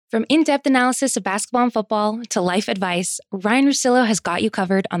From in-depth analysis of basketball and football to life advice, Ryan Russillo has got you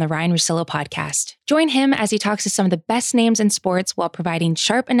covered on the Ryan Russillo podcast. Join him as he talks to some of the best names in sports while providing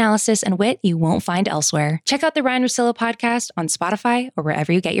sharp analysis and wit you won't find elsewhere. Check out the Ryan Russillo podcast on Spotify or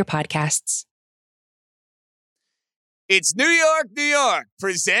wherever you get your podcasts. It's New York, New York,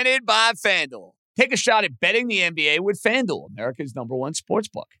 presented by FanDuel. Take a shot at betting the NBA with FanDuel, America's #1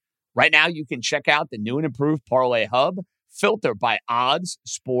 sportsbook. Right now, you can check out the new and improved Parlay Hub, filter by odds,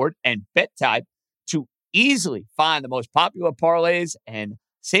 sport, and bet type to easily find the most popular parlays and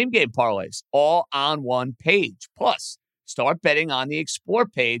same-game parlays all on one page. Plus, start betting on the Explore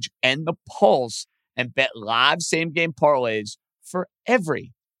page and the Pulse and bet live same-game parlays for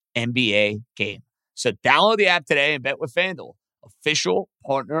every NBA game. So download the app today and bet with FanDuel, official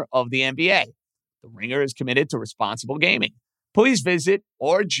partner of the NBA. The Ringer is committed to responsible gaming. Please visit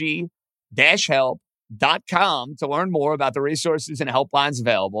rg-help.com to learn more about the resources and helplines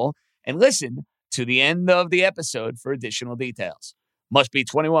available and listen to the end of the episode for additional details. Must be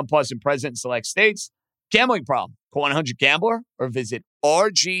 21 plus and present in select states. Gambling problem? Call 1-800-GAMBLER or visit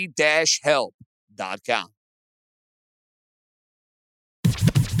rg-help.com.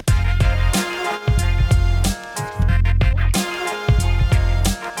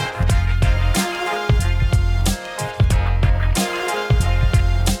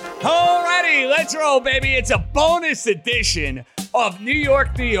 Let's roll, baby. It's a bonus edition of New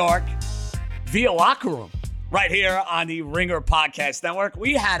York, New York via Locker Room right here on the Ringer Podcast Network.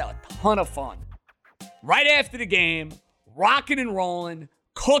 We had a ton of fun right after the game, rocking and rolling,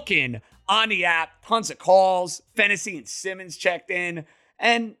 cooking on the app. Tons of calls. Fennessy and Simmons checked in.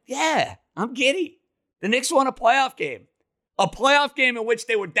 And yeah, I'm giddy. The Knicks won a playoff game in which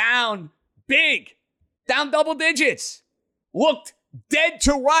they were down big, down double digits, looked dead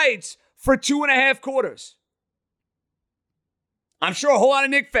to rights for 2.5 quarters. I'm sure a whole lot of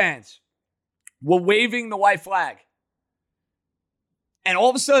Knicks fans were waving the white flag. And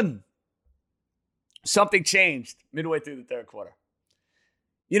all of a sudden, something changed midway through the third quarter.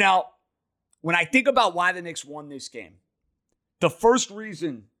 You know, when I think about why the Knicks won this game, the first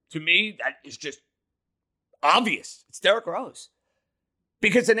reason to me that is just obvious. It's Derrick Rose.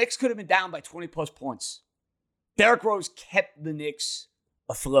 Because the Knicks could have been down by 20 plus points. Derrick Rose kept the Knicks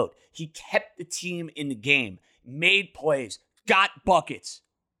afloat. He kept the team in the game, made plays, got buckets,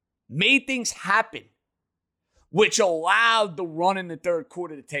 made things happen, which allowed the run in the third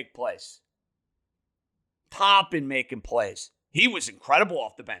quarter to take place. Toppin making plays. He was incredible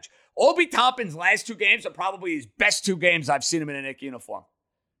off the bench. Obi Toppin's last 2 games are probably his best 2 games I've seen him in a Knicks uniform.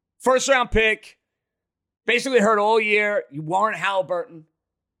 First round pick, basically hurt all year. You weren't Halliburton.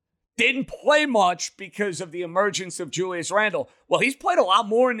 Didn't play much because of the emergence of Julius Randle. Well, he's played a lot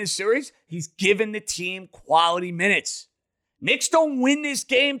more in this series. He's given the team quality minutes. Knicks don't win this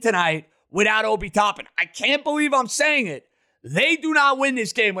game tonight without Obi Toppin. I can't believe I'm saying it. They do not win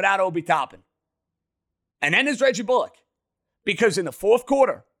this game without Obi Toppin. And then there's Reggie Bullock. Because in the fourth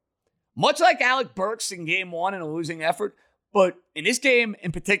quarter, much like Alec Burks in game 1 in a losing effort, but in this game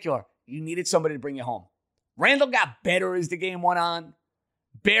in particular, you needed somebody to bring you home. Randle got better as the game went on.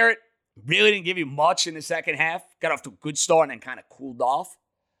 Barrett really didn't give you much in the second half. Got off to a good start and then kind of cooled off.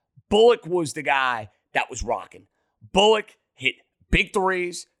 Bullock was the guy that was rocking. Bullock hit big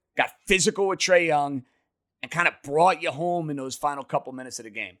threes, got physical with Trae Young, and kind of brought you home in those final couple minutes of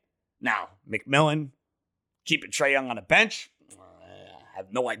the game. Now, McMillan keeping Trae Young on the bench. I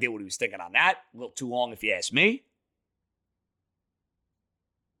have no idea what he was thinking on that. A little too long if you ask me.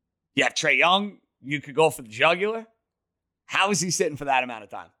 You have Trae Young. You could go for the jugular. How is he sitting for that amount of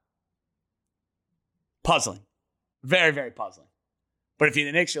time? Puzzling. Very, very puzzling. But if you're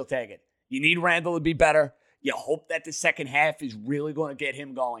the Knicks, you'll take it. You need Randle to be better. You hope that the second half is really going to get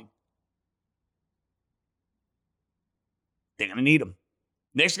him going. They're going to need him.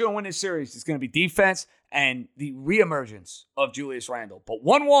 Knicks are going to win this series. It's going to be defense and the reemergence of Julius Randle. But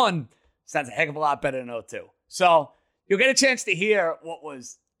 1-1 sounds a heck of a lot better than 0-2. So you'll get a chance to hear what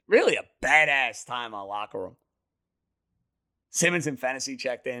was really a badass time on Locker Room. Simmons and Fennessy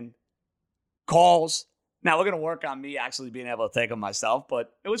checked in. Calls. Now, we're going to work on me actually being able to take them myself,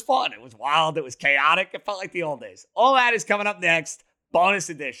 but it was fun. It was wild. It was chaotic. It felt like the old days. All that is coming up next. Bonus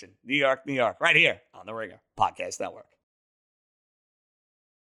edition. New York, New York. Right here on the Ringer Podcast Network.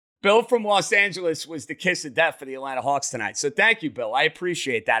 Bill from Los Angeles was the kiss of death for the Atlanta Hawks tonight. So thank you, Bill. I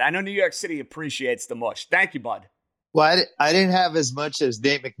appreciate that. I know New York City appreciates the mush. Thank you, bud. Well, I didn't have as much as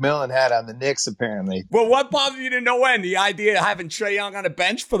Nate McMillan had on the Knicks, apparently. Well, what bothered you to no end? The idea of having Trae Young on the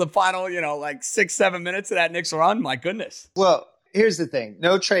bench for the final, 6-7 minutes of that Knicks run? My goodness. Well, here's the thing.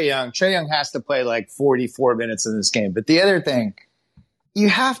 No Trae Young. Trae Young has to play like 44 minutes in this game. But the other thing, you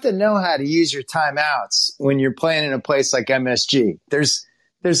have to know how to use your timeouts when you're playing in a place like MSG. There's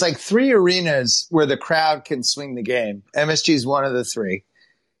like 3 arenas where the crowd can swing the game. MSG is one of the 3.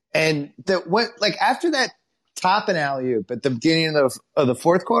 And after that Toppin alley-oop at the beginning of the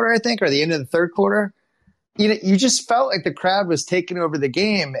fourth quarter, I think, or the end of the third quarter, you just felt like the crowd was taking over the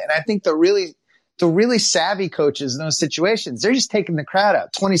game. And I think the really savvy coaches in those situations, they're just taking the crowd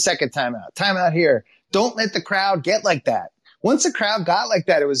out. 20-second timeout here. Don't let the crowd get like that. Once the crowd got like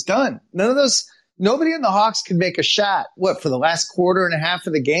that, it was done. Nobody in the Hawks could make a shot, for the last quarter and a half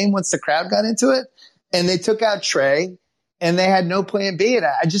of the game once the crowd got into it. And they took out Trey, and they had no plan B. And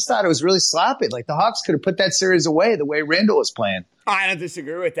I just thought it was really sloppy. Like, the Hawks could have put that series away the way Randall was playing. I don't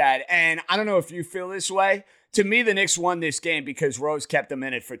disagree with that. And I don't know if you feel this way. To me, the Knicks won this game because Rose kept them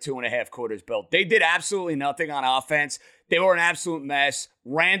in it for 2.5 quarters, Bill. They did absolutely nothing on offense. They were an absolute mess.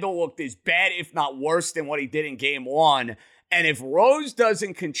 Randall looked as bad, if not worse, than what he did in game 1. And if Rose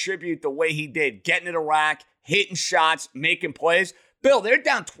doesn't contribute the way he did, getting to the rack, hitting shots, making plays, Bill, they're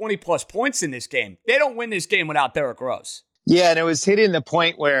down 20-plus points in this game. They don't win this game without Derrick Rose. Yeah, and it was hitting the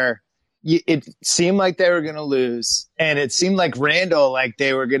point where it seemed like they were going to lose. And it seemed like Randall, like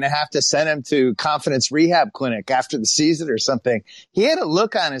they were going to have to send him to confidence rehab clinic after the season or something. He had a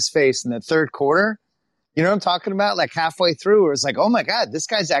look on his face in the third quarter. You know what I'm talking about? Like halfway through, it was like, oh my God, this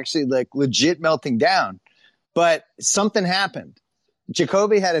guy's actually like legit melting down. But something happened.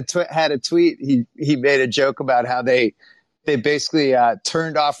 Jacoby had a tweet. He made a joke about how they basically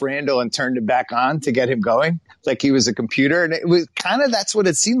turned off Randall and turned it back on to get him going, like he was a computer. And it was kind of, that's what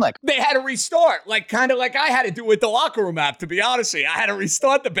it seemed like. They had to restart, kind of like I had to do with the locker room app, to be honest with you. I had to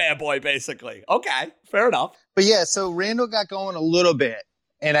restart the bad boy, basically. Okay, fair enough. But yeah, so Randall got going a little bit.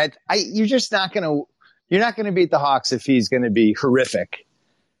 And you're just not going to beat the Hawks if he's going to be horrific.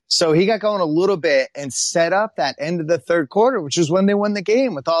 So he got going a little bit and set up that end of the third quarter, which is when they won the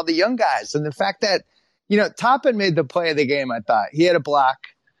game with all the young guys. And the fact that, Toppin made the play of the game, I thought. He had a block,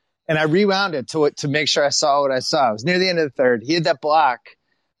 and I rewound it to make sure I saw what I saw. It was near the end of the third. He had that block,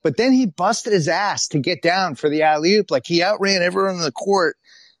 but then he busted his ass to get down for the alley-oop. Like, he outran everyone on the court.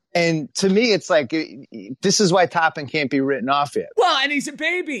 And to me, it's like, this is why Toppin can't be written off yet. Well, and he's a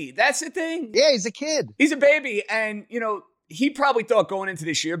baby. That's the thing. Yeah, he's a kid. He's a baby. And, he probably thought going into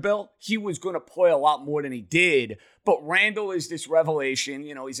this year, Bill, he was going to play a lot more than he did. But Randall is this revelation.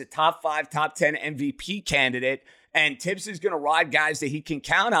 He's a top 5, top 10 MVP candidate. And Tibbs is going to ride guys that he can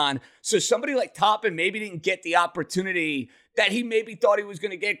count on. So somebody like Toppin maybe didn't get the opportunity that he maybe thought he was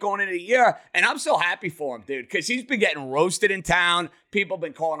going to get going into the year. And I'm so happy for him, dude, because he's been getting roasted in town. People have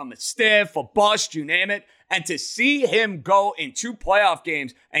been calling him a stiff, a bust, you name it. And to see him go in 2 playoff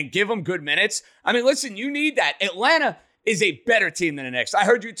games and give him good minutes, I mean, listen, you need that. Atlanta is a better team than the Knicks. I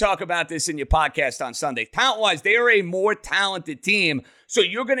heard you talk about this in your podcast on Sunday. Talent-wise, they are a more talented team. So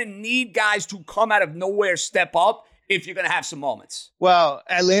you're going to need guys to come out of nowhere, step up, if you're going to have some moments. Well,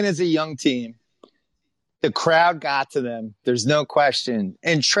 Atlanta's a young team. The crowd got to them. There's no question.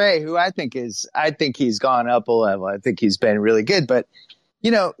 And Trey, who I think he's gone up a level. I think he's been really good. But,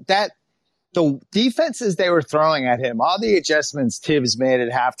 the defenses they were throwing at him, all the adjustments Tibbs made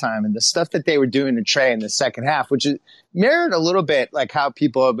at halftime and the stuff that they were doing to Trey in the second half, which is mirrored a little bit like how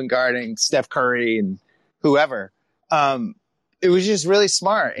people have been guarding Steph Curry and whoever. It was just really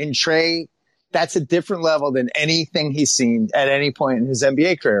smart. And Trey, that's a different level than anything he's seen at any point in his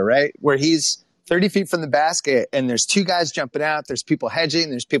NBA career, right? Where he's 30 feet from the basket and there's 2 guys jumping out. There's people hedging.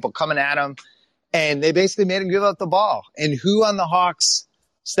 There's people coming at him. And they basically made him give up the ball. And who on the Hawks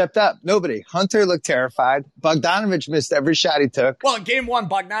stepped up? Nobody. Hunter looked terrified. Bogdanovich missed every shot he took. Well, in game 1,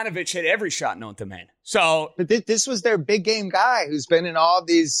 Bogdanovich hit every shot known to man. So, but this was their big game guy who's been in all of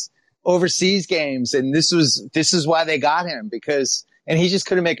these overseas games, and this is why they got him and he just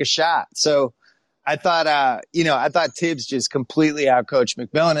couldn't make a shot. So I thought Tibbs just completely outcoached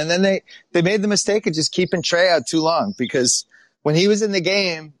McMillan, and then they made the mistake of just keeping Trey out too long because when he was in the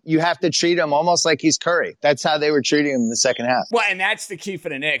game, you have to treat him almost like he's Curry. That's how they were treating him in the second half. Well, and that's the key for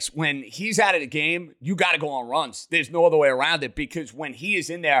the Knicks. When he's out of the game, you got to go on runs. There's no other way around it because when he is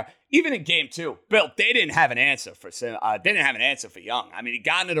in there, even in game 2, Bill, they didn't have an answer for Young. I mean, he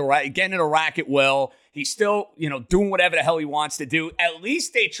got into getting into the rack at will. He's still, doing whatever the hell he wants to do. At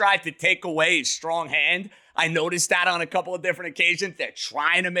least they tried to take away his strong hand. I noticed that on a couple of different occasions. They're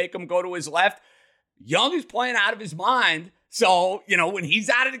trying to make him go to his left. Young is playing out of his mind. So, when he's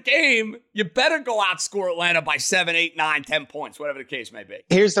out of the game, you better go outscore Atlanta by 7, 8, 9, 10 points, whatever the case may be.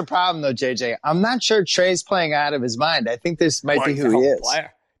 Here's the problem, though, JJ. I'm not sure Trey's playing out of his mind. I think this might be who he is.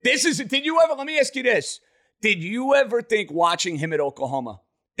 Player. Let me ask you this. Did you ever think watching him at Oklahoma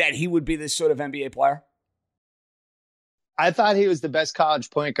that he would be this sort of NBA player? I thought he was the best college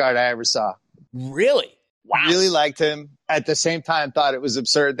point guard I ever saw. Really? Wow. Really liked him. At the same time, thought it was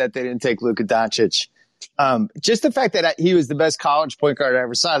absurd that they didn't take Luka Doncic. Just the fact that he was the best college point guard I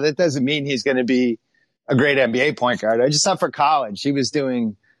ever saw, that doesn't mean he's going to be a great NBA point guard. I just thought for college, he was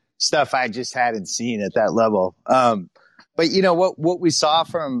doing stuff I just hadn't seen at that level. But you know what we saw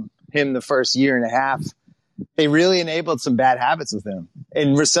from him the first year and a half, they really enabled some bad habits with him.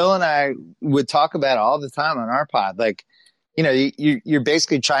 And Russillo and I would talk about it all the time on our pod. Like, you know, you're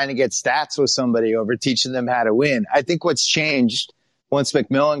basically trying to get stats with somebody over teaching them how to win. I think what's changed once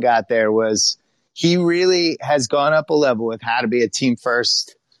McMillan got there was he really has gone up a level with how to be a team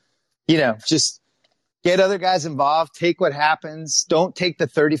first, you know, just get other guys involved, take what happens. Don't take the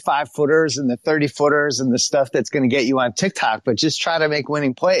 35-footers and the 30-footers and the stuff that's going to get you on TikTok, but just try to make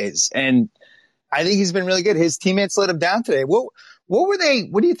winning plays. And I think he's been really good. His teammates let him down today. What were they?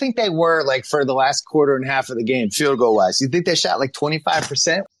 What do you think they were like for the last quarter and a half of the game, field goal wise? You think they shot like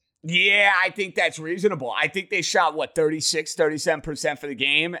 25%? Yeah, I think that's reasonable. I think they shot, 36, 37% for the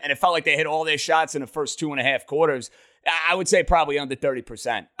game, and it felt like they hit all their shots in the first 2.5 quarters. I would say probably under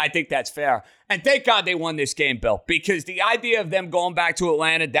 30%. I think that's fair. And thank God they won this game, Bill, because the idea of them going back to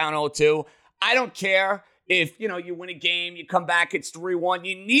Atlanta down 0-2, I don't care if, you win a game, you come back, it's 3-1.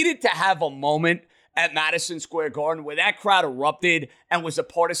 You needed to have a moment at Madison Square Garden where that crowd erupted and was a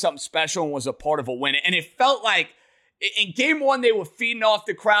part of something special and was a part of a win. And it felt like in game one, they were feeding off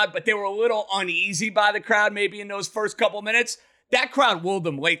the crowd, but they were a little uneasy by the crowd maybe in those first couple minutes. That crowd willed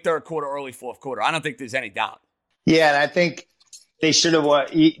them late third quarter, early fourth quarter. I don't think there's any doubt. Yeah, and I think they should have won.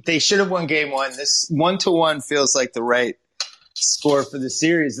 They should have won game one. This 1-1 feels like the right score for the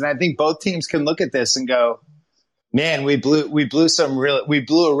series, and I think both teams can look at this and go, "Man, we blew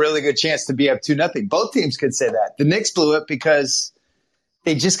a really good chance to be up 2-0." Both teams could say that. The Knicks blew it because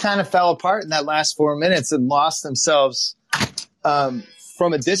they just kind of fell apart in that last 4 minutes and lost themselves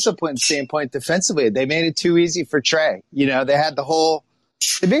from a discipline standpoint defensively. They made it too easy for Trey. They had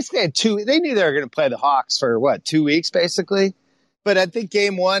they basically had they knew they were going to play the Hawks for 2 weeks basically. But I think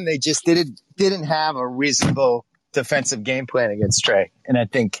game one, they just didn't have a reasonable defensive game plan against Trey. And I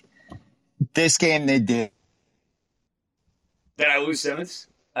think this game they did. Did I lose Simmons?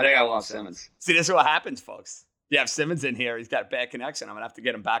 I think I lost Simmons. See, this is what happens, folks. You have Simmons in here. He's got a bad connection. I'm going to have to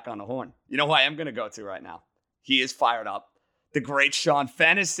get him back on the horn. You know who I am going to go to right now? He is fired up. The great Sean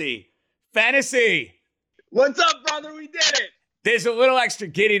Fennessy. Fennessy! What's up, brother? We did it! There's a little extra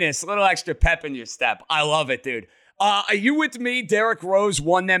giddiness, a little extra pep in your step. I love it, dude. Are you with me? Derrick Rose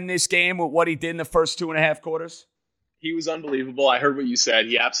won them this game with what he did in the first 2.5 quarters? He was unbelievable. I heard what you said.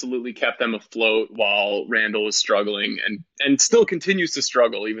 He absolutely kept them afloat while Randall was struggling and still continues to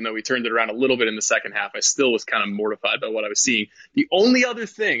struggle, even though he turned it around a little bit in the second half. I still was kind of mortified by what I was seeing. The only other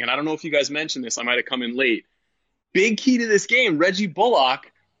thing, and I don't know if you guys mentioned this, I might have come in late. Big key to this game, Reggie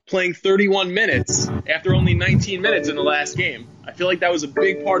Bullock playing 31 minutes after only 19 minutes in the last game. I feel like that was a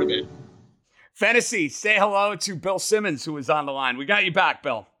big part of it. Fennessy, say hello to Bill Simmons, who is on the line. We got you back,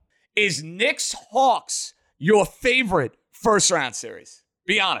 Bill. Is Knicks Hawks your favorite first round series?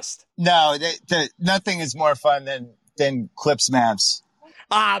 Be honest. No, nothing is more fun than Clips Mavs.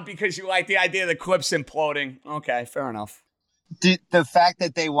 Because you like the idea of the Clips imploding. Okay, fair enough. The fact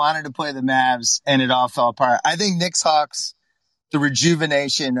that they wanted to play the Mavs and it all fell apart. I think Knicks Hawks, the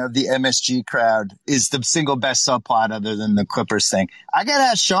rejuvenation of the MSG crowd is the single best subplot other than the Clippers thing. I got to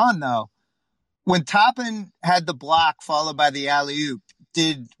ask Sean, though, when Toppin had the block followed by the alley-oop,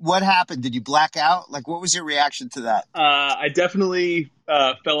 what happened? Did you black out? Like, what was your reaction to that? I definitely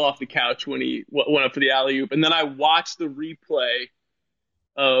fell off the couch when he went up for the alley-oop. And then I watched the replay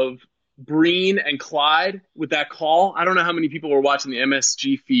of Breen and Clyde with that call. I don't know how many people were watching the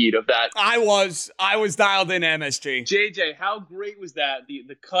MSG feed of that. I was dialed in MSG. JJ, how great was that?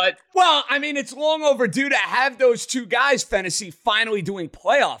 The cut. Well, I mean, it's long overdue to have those two guys, Fennessy, finally doing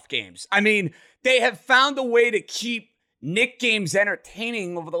playoff games. I mean, they have found a way to keep Knick games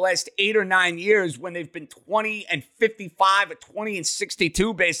entertaining over the last 8 or 9 years when they've been 20-55 or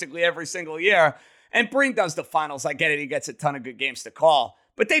 20-62 basically every single year. And Breen does the finals. I get it. He gets a ton of good games to call.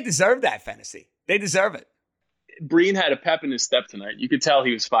 But they deserve that, Fennessy. They deserve it. Breen had a pep in his step tonight. You could tell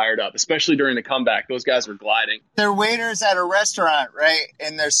he was fired up, especially during the comeback. Those guys were gliding. They're waiters at a restaurant, right?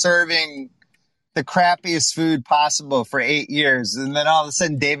 And they're serving the crappiest food possible for 8 years. And then all of a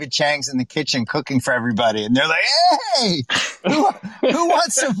sudden, David Chang's in the kitchen cooking for everybody. And they're like, hey, who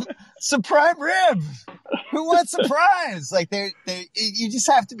wants some prime rib? Who wants a prize? Like, you just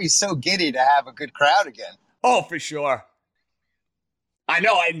have to be so giddy to have a good crowd again. Oh, for sure. I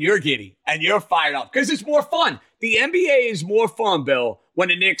know, and you're giddy, and you're fired up, because it's more fun. The NBA is more fun, Bill, when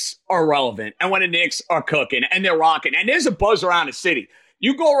the Knicks are relevant, and when the Knicks are cooking, and they're rocking, and there's a buzz around the city.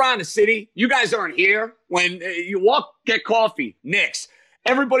 You go around the city, you guys aren't here. When you walk, get coffee, Knicks.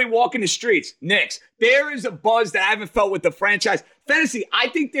 Everybody walking the streets, Knicks. There is a buzz that I haven't felt with the franchise. Fantasy, I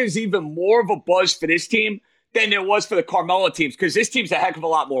think there's even more of a buzz for this team than there was for the Carmelo teams, because this team's a heck of a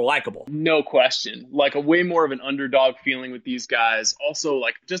lot more likable. No question. Like a way more of an underdog feeling with these guys. Also,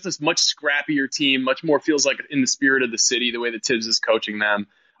 like just this much scrappier team, much more feels like in the spirit of the city, the way that Tibbs is coaching them.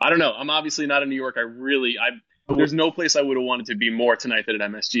 I don't know. I'm obviously not in New York. There's no place I would have wanted to be more tonight than at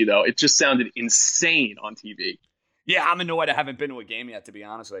MSG, though. It just sounded insane on TV. Yeah, I'm annoyed I haven't been to a game yet, to be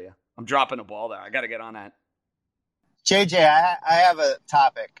honest with you. I'm dropping the ball there. I got to get on that. JJ, I have a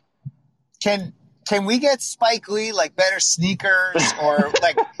topic. Can we get Spike Lee like better sneakers, or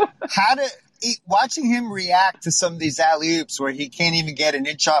like watching him react to some of these alley-oops where he can't even get an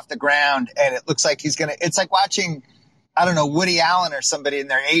inch off the ground and it looks like it's like watching, I don't know, Woody Allen or somebody in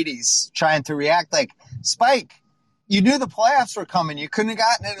their 80s trying to react. Like, Spike, you knew the playoffs were coming. You couldn't have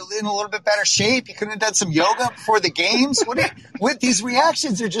gotten in a little bit better shape. You couldn't have done some yoga before the games. With these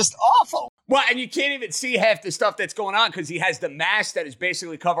reactions are just awful. Well, and you can't even see half the stuff that's going on because he has the mask that is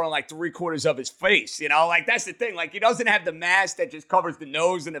basically covering like 3/4 of his face. You know, like that's the thing. Like he doesn't have the mask that just covers the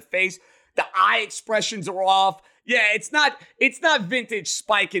nose and the face. The eye expressions are off. Yeah, it's not vintage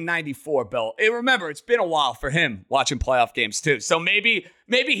Spike in '94, Bill. Remember, it's been a while for him watching playoff games too. So maybe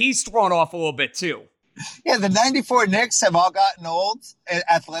he's thrown off a little bit too. Yeah, the '94 Knicks have all gotten old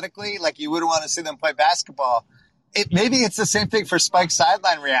athletically. Like you wouldn't want to see them play basketball. Maybe it's the same thing for Spike's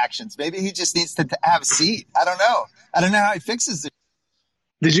sideline reactions. Maybe he just needs to have a seat. I don't know. I don't know how he fixes it.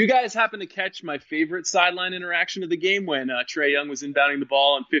 Did you guys happen to catch my favorite sideline interaction of the game when Trae Young was inbounding the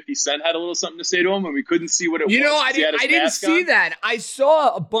ball and 50 Cent had a little something to say to him and we couldn't see what it was? You know, I didn't see that. I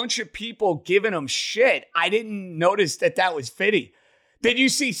saw a bunch of people giving him shit. I didn't notice that was 50. Did you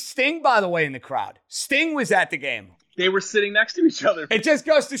see Sting, by the way, in the crowd? Sting was at the game. They were sitting next to each other. It just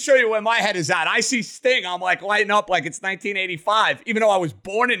goes to show you where my head is at. I see Sting, I'm like lighting up like it's 1985, even though I was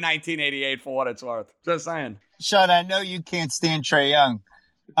born in 1988 for what it's worth. Just saying. Sean, I know you can't stand Trae Young.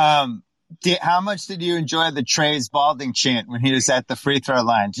 How much did you enjoy the Trey's balding chant when he was at the free throw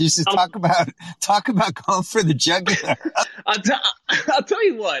line? Just to talk about going for the jugular. I'll tell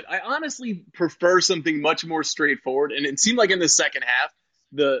you what, I honestly prefer something much more straightforward. And it seemed like in the second half,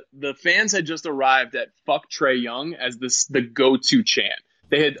 the fans had just arrived at fuck Trae Young as the go-to chant.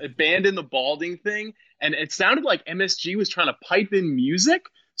 They had abandoned the balding thing, and it sounded like MSG was trying to pipe in music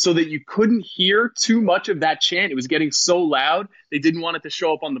so that you couldn't hear too much of that chant. It was getting so loud, they didn't want it to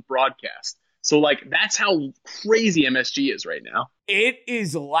show up on the broadcast. So, like, that's how crazy MSG is right now. It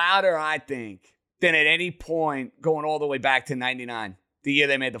is louder, I think, than at any point going all the way back to 99, the year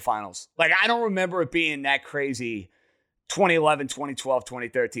they made the finals. Like, I don't remember it being that crazy 2011, 2012,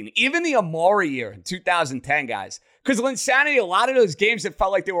 2013. Even the Amari year in 2010, guys. Because Linsanity, a lot of those games, it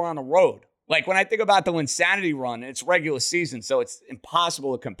felt like they were on the road. Like, when I think about the Linsanity run, it's regular season, so it's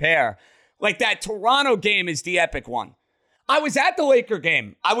impossible to compare. Like, that Toronto game is the epic one. I was at the Laker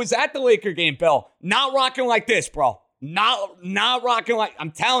game, Bill. Not rocking like this, bro. Not rocking like,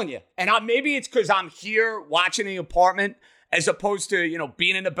 I'm telling you. And maybe it's because I'm here watching the apartment as opposed to,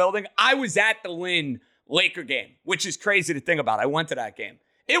 being in the building. I was at the Lynn Laker game, which is crazy to think about. I went to that game.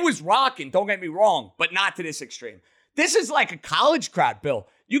 It was rocking, don't get me wrong, but not to this extreme. This is like a college crowd, Bill.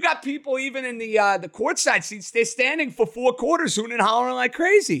 You got people even in the courtside seats, they're standing for 4 quarters, hooting and hollering like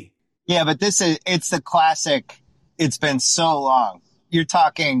crazy. Yeah, but it's the classic, it's been so long. You're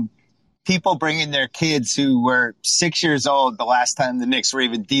talking people bringing their kids who were 6 years old the last time the Knicks were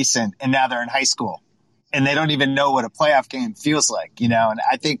even decent, and now they're in high school. And they don't even know what a playoff game feels like, And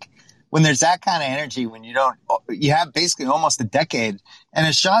I think when there's that kind of energy, when you have basically almost a decade. And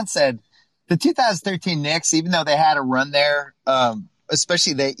as Sean said, the 2013 Knicks, even though they had a run there,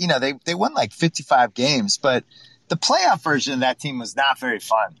 especially they won like 55 games, but the playoff version of that team was not very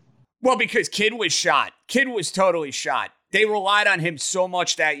fun. Well, because Kidd was shot. Kidd was totally shot. They relied on him so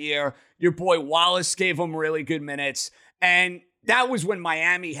much that year. Your boy Wallace gave him really good minutes. And that was when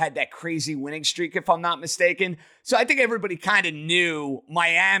Miami had that crazy winning streak, if I'm not mistaken. So I think everybody kind of knew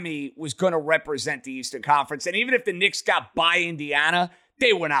Miami was going to represent the Eastern Conference. And even if the Knicks got by Indiana,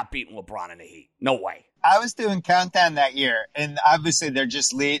 they were not beating LeBron in the Heat. No way. I was doing Countdown that year, and obviously they're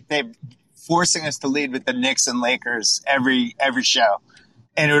forcing us to lead with the Knicks and Lakers every show.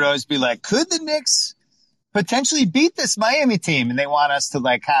 And it would always be like, could the Knicks potentially beat this Miami team? And they want us to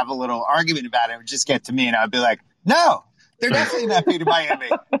like have a little argument about it. It would just get to me, and I'd be like, no. They're definitely not beating Miami.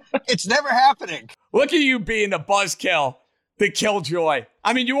 It's never happening. Look at you being the buzzkill The killjoy.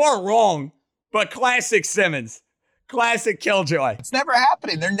 I mean, you are wrong, but classic Simmons. Classic killjoy. It's never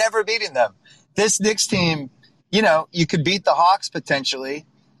happening. They're never beating them. This Knicks team, you could beat the Hawks potentially,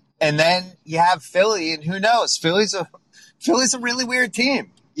 and then you have Philly, and who knows? Philly's a really weird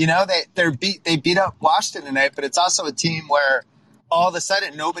team. They beat up Washington tonight, but it's also a team where all of a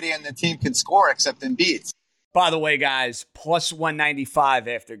sudden nobody on the team can score except Embiid. By the way, guys, plus 195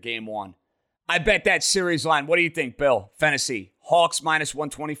 after game one. I bet that series line. What do you think, Bill? Fantasy. Hawks minus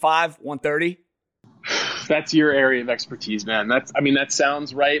 125, 130? That's your area of expertise, man. That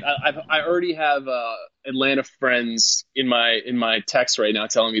sounds right. I already have Atlanta friends in my text right now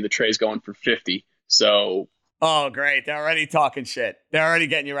telling me the Trey's going for 50. So. Oh, great. They're already talking shit. They're already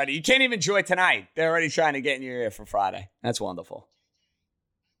getting you ready. You can't even enjoy tonight. They're already trying to get in your ear for Friday. That's wonderful.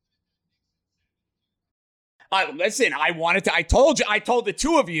 Listen, I told the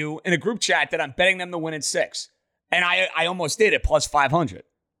two of you in a group chat that I'm betting them to win in 6. And I almost did it plus 500.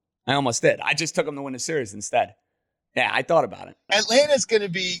 I almost did. I just took them to win the series instead. Yeah, I thought about it. Atlanta's going to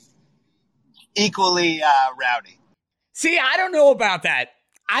be equally rowdy. See, I don't know about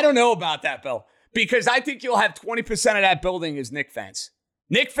that, Bill. Because I think you'll have 20% of that building as Knicks fans.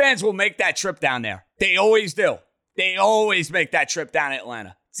 Knicks fans will make that trip down there. They always do. They always make that trip down to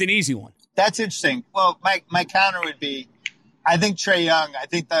Atlanta. It's an easy one. That's interesting. Well, my counter would be, I think Trae Young, I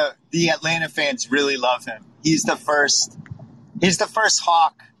think the Atlanta fans really love him. He's the first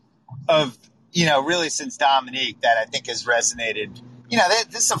Hawk of, really since Dominique that I think has resonated.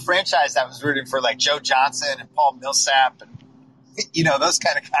 This is a franchise that was rooting for like Joe Johnson and Paul Millsap and, those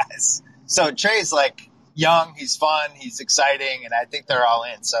kind of guys. So Trae's like young, he's fun, he's exciting, and I think they're all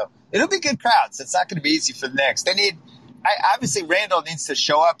in. So it'll be good crowds. It's not going to be easy for the Knicks. Obviously Randall needs to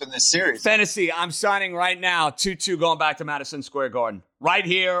show up in this series. Fantasy, I'm signing right now 2-2 going back to Madison Square Garden. Right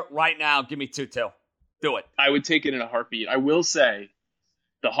here, right now, give me 2-2. Do it. I would take it in a heartbeat. I will say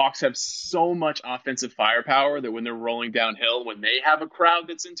the Hawks have so much offensive firepower that when they're rolling downhill, when they have a crowd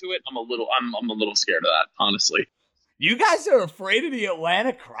that's into it, I'm a little scared of that, honestly. You guys are afraid of the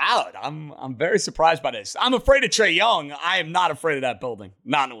Atlanta crowd. I'm very surprised by this. I'm afraid of Trae Young. I am not afraid of that building.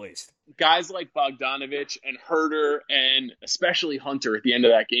 Not in the least. Guys like Bogdanovich and Herter and especially Hunter at the end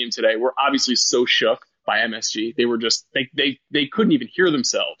of that game today were obviously so shook by MSG. They were just they couldn't even hear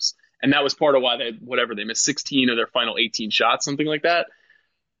themselves. And that was part of why they missed 16 of their final 18 shots, something like that.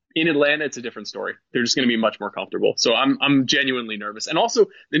 In Atlanta, it's a different story. They're just going to be much more comfortable. So I'm genuinely nervous. And also,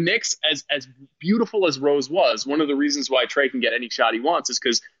 the Knicks, as beautiful as Rose was, one of the reasons why Trae can get any shot he wants is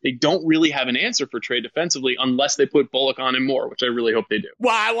because they don't really have an answer for Trae defensively unless they put Bullock on him more, which I really hope they do.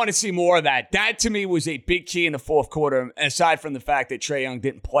 Well, I want to see more of that. That, to me, was a big key in the fourth quarter, aside from the fact that Trae Young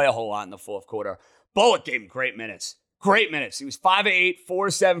didn't play a whole lot in the fourth quarter. Bullock gave him great minutes. Great minutes. He was 5 of 8, 4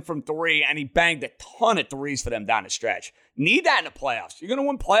 of 7 from 3, and he banged a ton of threes for them down the stretch. Need that in the playoffs. You're going to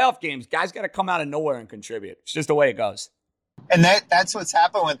win playoff games. Guys got to come out of nowhere and contribute. It's just the way it goes. And that's what's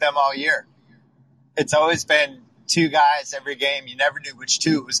happened with them all year. It's always been 2 guys every game. You never knew which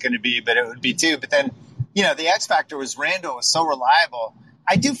 2 it was going to be, but it would be 2. But then, the X factor was Randall was so reliable.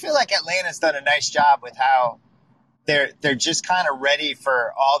 I do feel like Atlanta's done a nice job with how they're just kind of ready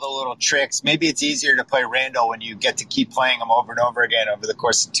for all the little tricks. Maybe it's easier to play Randall when you get to keep playing him over and over again over the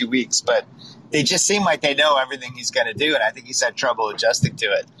course of 2 weeks, but they just seem like they know everything he's going to do, and I think he's had trouble adjusting to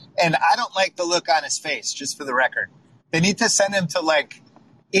it. And I don't like the look on his face, just for the record. They need to send him to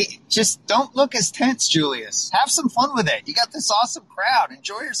just don't look as tense, Julius. Have some fun with it. You got this awesome crowd.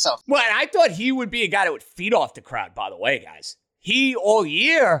 Enjoy yourself. Well, and I thought he would be a guy that would feed off the crowd, by the way, guys. He, all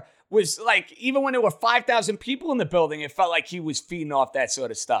year, was like, even when there were 5,000 people in the building, it felt like he was feeding off that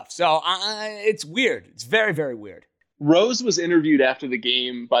sort of stuff. So it's weird. It's very, very weird. Rose was interviewed after the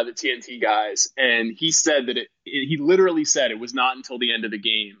game by the TNT guys, and he said that he literally said it was not until the end of the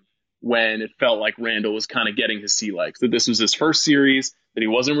game when it felt like Randall was kind of getting his sea legs, that this was his first series, that he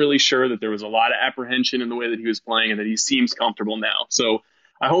wasn't really sure, that there was a lot of apprehension in the way that he was playing, and that he seems comfortable now. So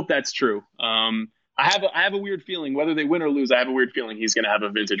I hope that's true. I have a weird feeling, whether they win or lose, I have a weird feeling he's going to have a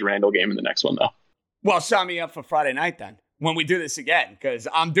vintage Randall game in the next one, though. Well, sign me up for Friday night then, when we do this again, because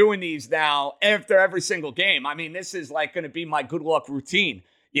I'm doing these now after every single game. I mean, this is like going to be my good luck routine,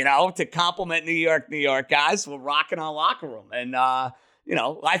 to compliment New York guys. We're rocking our locker room. And,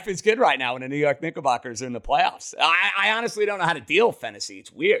 life is good right now when the New York Knickerbockers are in the playoffs. I honestly don't know how to deal with fantasy.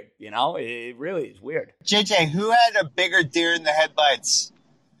 It's weird, It really is weird. JJ, who had a bigger deer in the headlights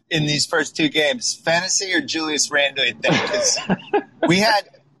in these first 2 games, Fantasy or Julius Randle, you think? 'Cause we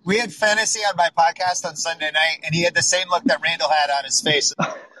had Fantasy on my podcast on Sunday night, and he had the same look that Randall had on his face.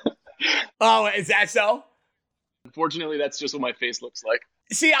 Oh, is that so? Unfortunately, that's just what my face looks like.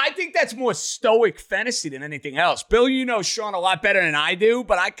 See, I think that's more stoic fantasy than anything else. Bill, you know Sean a lot better than I do,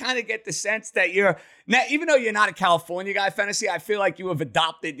 but I kind of get the sense that even though you're not a California guy fantasy, I feel like you have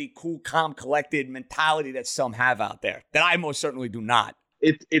adopted the cool, calm, collected mentality that some have out there that I most certainly do not.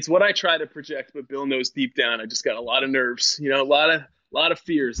 It's what I try to project, but Bill knows deep down I just got a lot of nerves, a lot of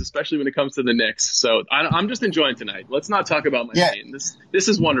fears, especially when it comes to the Knicks. So I'm just enjoying tonight. Let's not talk about my team. This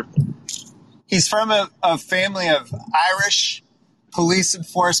is wonderful. He's from a family of Irish police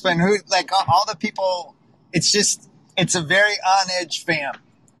enforcement who, like, all the people, it's a very on-edge fam.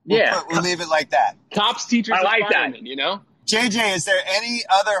 We'll leave it like that. Cops, teachers, I like that. JJ, is there any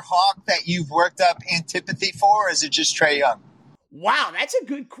other Hawk that you've worked up antipathy for, or is it just Trae Young? Wow, that's a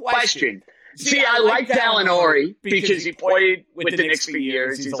good question. See, I like Gallinari because he played with the Knicks for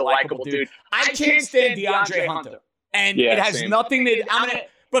years. He's a likable dude. I can't stand DeAndre Hunter. And it has nothing to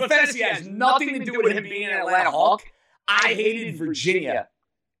but fantasy has nothing to do with him being an Atlanta Hawk. I hated Virginia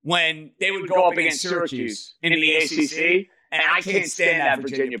when they would go up against Syracuse in the ACC, and I can't stand that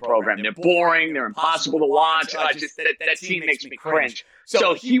Virginia program. They're boring. They're impossible to watch. That team makes me cringe.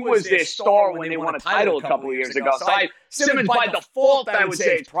 So he was their star when they won a title a couple of years ago. So Simmons, by default, I would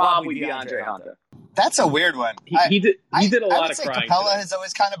say it's probably DeAndre Hunter. That's a weird one. He did a lot of crying. Capella has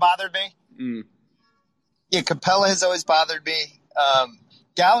always kind of bothered me. Yeah, Capella has always bothered me.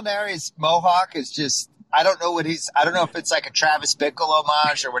 Gallinari's mohawk is just, I don't know if it's like a Travis Bickle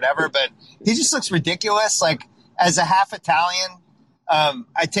homage or whatever, but he just looks ridiculous. Like, as a half Italian,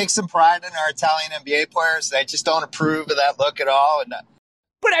 I take some pride in our Italian NBA players. They just don't approve of that look at all.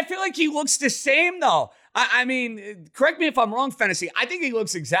 But I feel like he looks the same, though. I mean, correct me if I'm wrong, Fantasy. I think he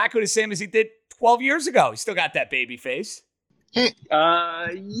looks exactly the same as he did 12 years ago. He's still got that baby face. He's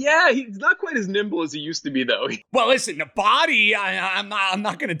not quite as nimble as he used to be, though. Well, listen, the body, I'm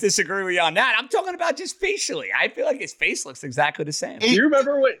not going to disagree with you on that. I'm talking about just facially. I feel like his face looks exactly the same. Do you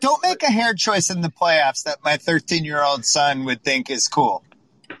remember what? Don't make a hair choice in the playoffs that my 13-year-old son would think is cool.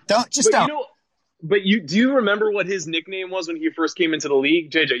 Don't. Do you remember what his nickname was when he first came into the league?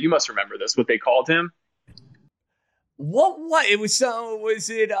 JJ, you must remember this. What they called him? What? It was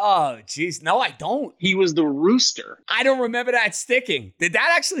oh, geez. No, I don't. He was the Rooster. I don't remember that sticking. Did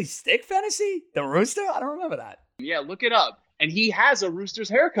that actually stick, Fantasy? The Rooster? I don't remember that. Yeah, look it up. And he has a Rooster's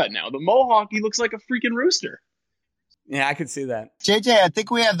haircut now. The mohawk, he looks like a freaking rooster. Yeah, I could see that. JJ, I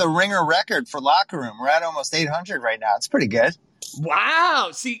think we have the Ringer record for locker room. We're at almost 800 right now. It's pretty good. Wow.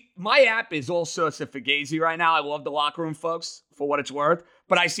 See, my app is all sorts of fugazi right now. I love the locker room, folks, for what it's worth.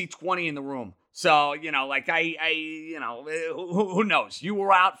 But I see 20 in the room. So, who knows? You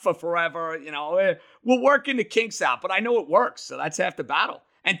were out for forever. We're working the kinks out, but I know it works. So that's half the battle.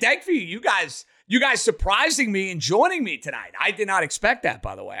 And thank you guys surprising me and joining me tonight. I did not expect that,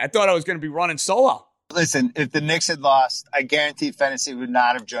 by the way. I thought I was going to be running solo. Listen, if the Knicks had lost, I guarantee Fantasy would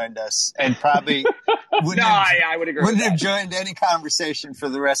not have joined us and probably I would agree. Wouldn't have joined any conversation for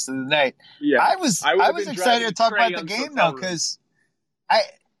the rest of the night. Yeah, I was excited to talk about the game though, because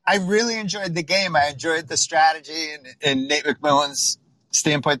I really enjoyed the game. I enjoyed the strategy and Nate McMillan's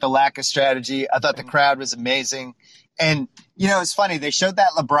standpoint, the lack of strategy. I thought the crowd was amazing. And, it's funny. They showed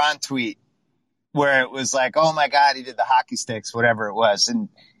that LeBron tweet where it was like, oh, my God, he did the hockey sticks, whatever it was. And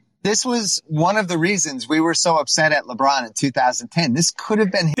this was one of the reasons we were so upset at LeBron in 2010. This could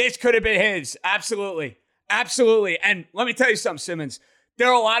have been his. Absolutely. Absolutely. And let me tell you something, Simmons. There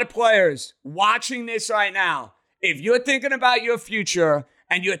are a lot of players watching this right now. If you're thinking about your future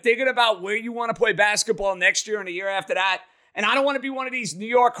and you're thinking about where you want to play basketball next year and the year after that, and I don't want to be one of these New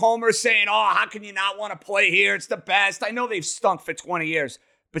York homers saying, oh, how can you not want to play here? It's the best. I know they've stunk for 20 years.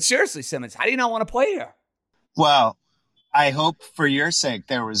 But seriously, Simmons, how do you not want to play here? Well, I hope for your sake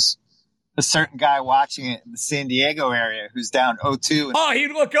there was a certain guy watching it in the San Diego area who's down 0-2. Oh,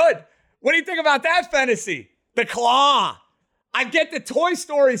 he'd look good. What do you think about that fantasy? The claw. I get the Toy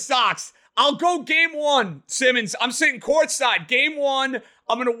Story socks. I'll go game one, Simmons. I'm sitting courtside. Game one,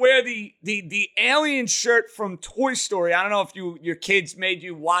 I'm going to wear the alien shirt from Toy Story. I don't know if your kids made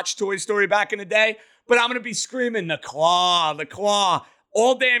you watch Toy Story back in the day, but I'm going to be screaming, the claw,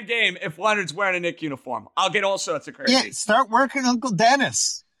 all damn game if Leonard's wearing a Knick uniform. I'll get all sorts of crazy. Yeah, start working Uncle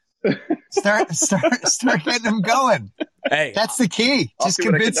Dennis. Start getting him going. Hey, that's the key. Just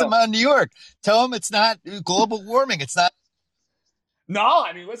convince him on New York. Tell him it's not global warming. It's not. No,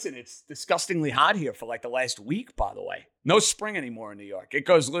 I mean, listen, it's disgustingly hot here for like the last week, by the way. No spring anymore in New York. It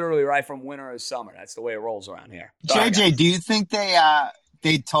goes literally right from winter to summer. That's the way it rolls around here. Sorry, JJ, guys. Do you think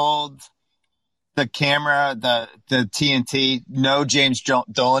they told the camera, the TNT, no James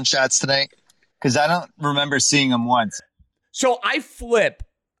Dolan shots tonight? Because I don't remember seeing them once. So I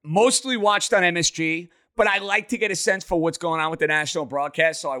mostly watched on MSG, but I like to get a sense for what's going on with the national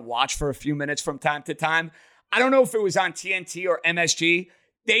broadcast, so I watch for a few minutes from time to time. I don't know if it was on TNT or MSG.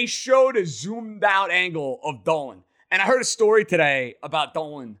 They showed a zoomed out angle of Dolan. And I heard a story today about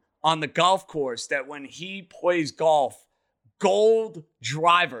Dolan on the golf course that when he plays golf, gold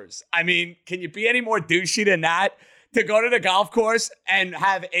drivers. I mean, can you be any more douchey than that? To go to the golf course and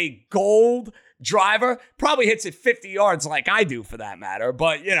have a gold driver, probably hits it 50 yards like I do for that matter.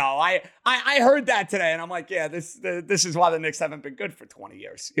 But, you know, I heard that today and I'm like, yeah, this is why the Knicks haven't been good for 20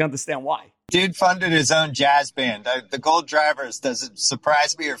 years. You understand why? Dude funded his own jazz band. The gold drivers doesn't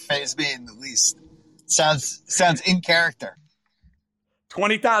surprise me or faze me in the least. Sounds in character.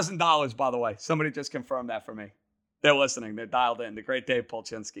 $20,000, by the way. Somebody just confirmed that for me. They're listening. They're dialed in. The great Dave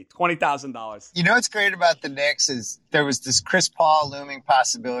Polchinski. $20,000. You know what's great about the Knicks is there was this Chris Paul looming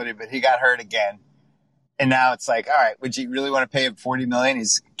possibility, but he got hurt again. And now it's like, all right, would you really want to pay him $40 million? He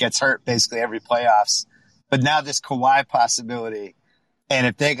gets hurt basically every playoffs. But now this Kawhi possibility. And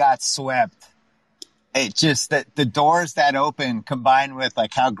if they got swept, it just that the doors that open combined with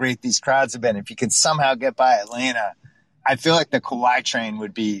like how great these crowds have been. If you can somehow get by Atlanta, I feel like the Kawhi train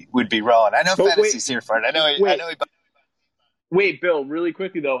would be rolling. I know fantasy's here for it. I know. Wait, Bill, really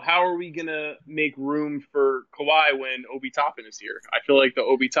quickly though, how are we gonna make room for Kawhi when Obi Toppin is here? I feel like the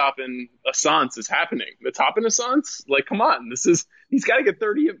Obi Toppin assance is happening. The Toppin assance, like, come on, he's got to get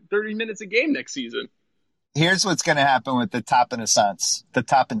 30 minutes a game next season. Here's what's gonna happen with the Toppin assance.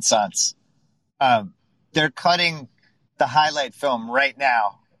 They're cutting the highlight film right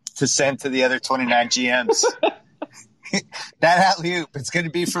now to send to the other 29 GMs. That alley-oop, it's going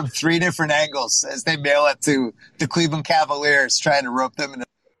to be from 3 different angles as they mail it to the Cleveland Cavaliers, trying to rope them in.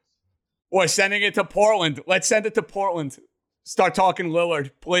 Or sending it to Portland. Let's send it to Portland. Start talking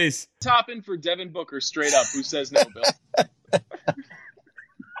Lillard, please. Toppin for Devin Booker, straight up. Who says no, Bill?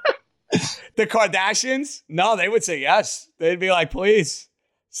 The Kardashians? No, they would say yes. They'd be like, please,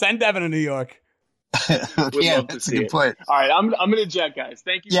 send Devin to New York. Yeah, that's a good point. All right, I'm going to jet, guys.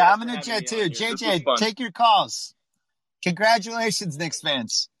 Thank you. Yeah, I'm going to jet too. JJ, take your calls. Congratulations, Knicks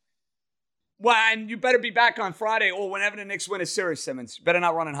fans. Well, and you better be back on Friday or whenever the Knicks win a series, Simmons. You better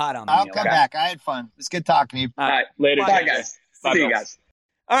not running hot on me. I'll come back. I had fun. It was good talking to you. All right, later. Bye, guys. See you guys.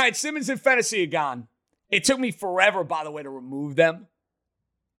 All right, Simmons and Fantasy are gone. It took me forever, by the way, to remove them.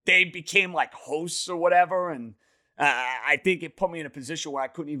 They became like hosts or whatever, and I think it put me in a position where I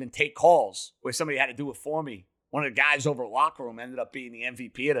couldn't even take calls, where somebody had to do it for me. One of the guys over at Locker Room ended up being the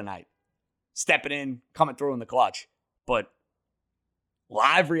MVP of the night, stepping in, coming through in the clutch. But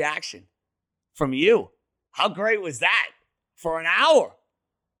live reaction from you. How great was that? For an hour.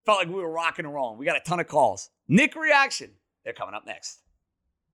 Felt like we were rocking and rolling. We got a ton of calls. Nick reaction. They're coming up next.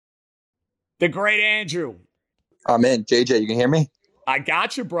 The great Andrew. I'm in. JJ, you can hear me? I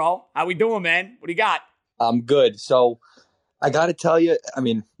got you, bro. How we doing, man? What do you got? I'm good. So I got to tell you, I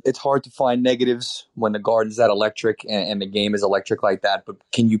mean, it's hard to find negatives when the Garden's that electric and the game is electric like that. But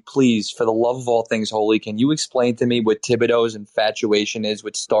can you please, for the love of all things holy, can you explain to me what Thibodeau's infatuation is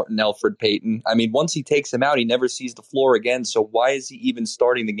with starting Elfrid Payton? I mean, once he takes him out, he never sees the floor again. So why is he even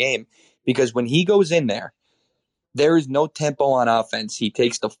starting the game? Because when he goes in there, there is no tempo on offense. He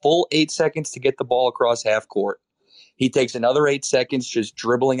takes the full 8 seconds to get the ball across half court. He takes another 8 seconds just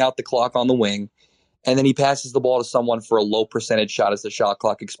dribbling out the clock on the wing. And then he passes the ball to someone for a low percentage shot as the shot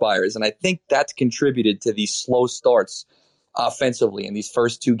clock expires. And I think that's contributed to these slow starts offensively in these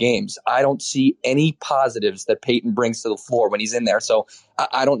first 2 games. I don't see any positives that Payton brings to the floor when he's in there. So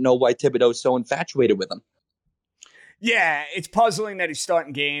I don't know why Thibodeau's so infatuated with him. Yeah, it's puzzling that he's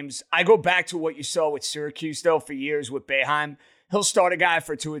starting games. I go back to what you saw with Syracuse, though, for years with Boeheim. He'll start a guy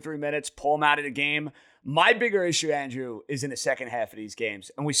for 2 or 3 minutes, pull him out of the game. My bigger issue, Andrew, is in the second half of these games.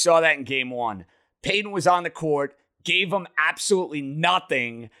 And we saw that in game 1. Payton was on the court, gave him absolutely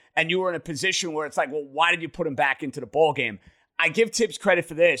nothing, and you were in a position where it's like, well, why did you put him back into the ball game? I give Tibbs credit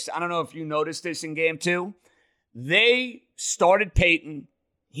for this. I don't know if you noticed this in game 2. They started Payton.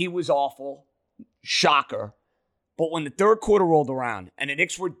 He was awful. Shocker. But when the third quarter rolled around and the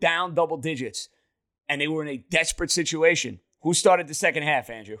Knicks were down double digits and they were in a desperate situation, who started the second half,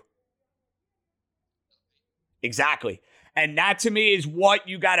 Andrew? Exactly. And that, to me, is what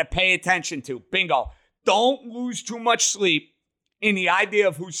you got to pay attention to. Bingo. Don't lose too much sleep in the idea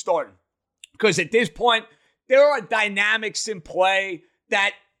of who's starting. Because at this point, there are dynamics in play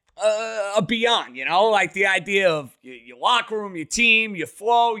that are beyond, you know? Like the idea of your locker room, your team, your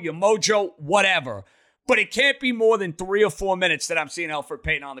flow, your mojo, whatever. But it can't be more than 3 or 4 minutes that I'm seeing Elfrid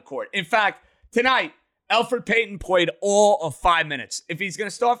Payton on the court. In fact, tonight, Elfrid Payton played all of 5 minutes. If he's going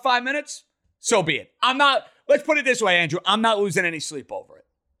to start 5 minutes, so be it. Let's put it this way, Andrew. I'm not losing any sleep over it.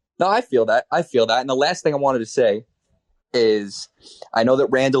 No, I feel that. And the last thing I wanted to say is I know that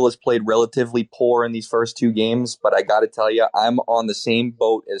Randall has played relatively poor in these first 2 games, but I got to tell you, I'm on the same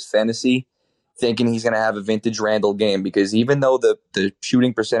boat as Fantasy, thinking he's going to have a vintage Randall game, because even though the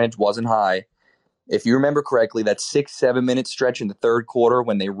shooting percentage wasn't high, if you remember correctly, that 6-7 minute stretch in the third quarter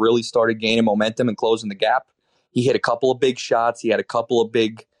when they really started gaining momentum and closing the gap, he hit a couple of big shots. He had a couple of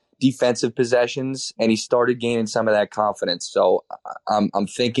big defensive possessions, and he started gaining some of that confidence. So I'm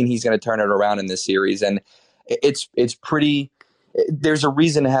thinking he's going to turn it around in this series. And it's pretty – there's a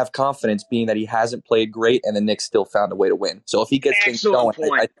reason to have confidence, being that he hasn't played great and the Knicks still found a way to win. So if he gets things going,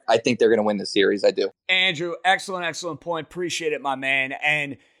 I think they're going to win the series. I do. Andrew, excellent point. Appreciate it, my man.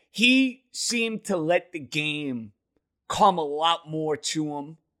 And he seemed to let the game come a lot more to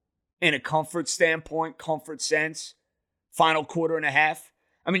him in a comfort standpoint, comfort sense, final quarter and a half.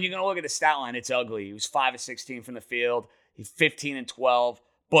 I mean, you're going to look at the stat line. It's ugly. He was 5 of 16 from the field. He's 15 and 12.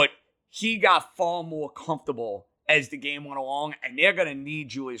 But he got far more comfortable as the game went along, and they're going to need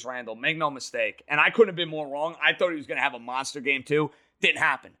Julius Randle. Make no mistake. And I couldn't have been more wrong. I thought he was going to have a monster game too. Didn't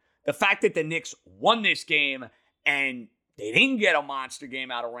happen. The fact that the Knicks won this game and they didn't get a monster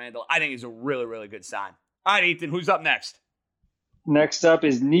game out of Randle, I think is a really, really good sign. All right, Ethan, who's up next? Next up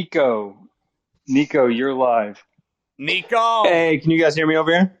is Nico. Nico, you're live. Nico. Hey, can you guys hear me over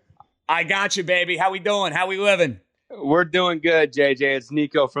here? I got you, baby. How we doing? How we living? We're doing good, JJ. It's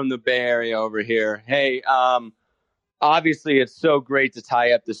Nico from the Bay Area over here. Hey, obviously it's so great to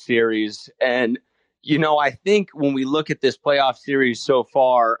tie up the series. And, you know, I think when we look at this playoff series so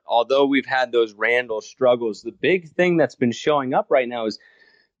far, although we've had those Randall struggles, the big thing that's been showing up right now is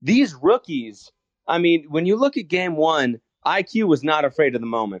these rookies. I mean, when you look at game 1, IQ was not afraid of the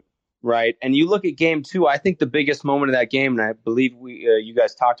moment, right? And you look at game 2, I think the biggest moment of that game, and I believe you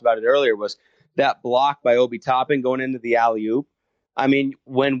guys talked about it earlier, was that block by Obi Toppin going into the alley-oop. I mean,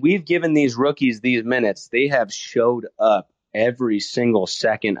 when we've given these rookies these minutes, they have showed up every single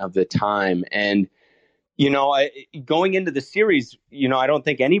second of the time. And, you know, going into the series, you know, I don't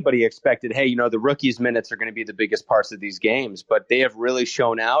think anybody expected, hey, you know, the rookies' minutes are going to be the biggest parts of these games, but they have really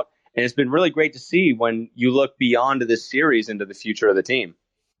shown out. And it's been really great to see when you look beyond this series into the future of the team.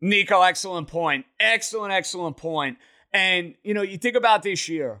 Nico, excellent point. Excellent point. And, you know, you think about this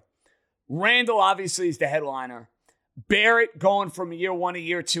year, Randall obviously is the headliner. Barrett going from year 1 to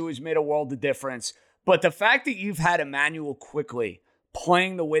year 2 has made a world of difference. But the fact that you've had Immanuel Quickley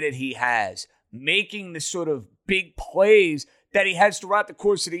playing the way that he has, making the sort of big plays that he has throughout the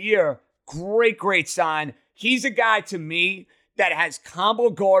course of the year, great sign. He's a guy to me that has combo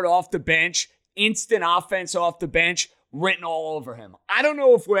guard off the bench, instant offense off the bench, written all over him. I don't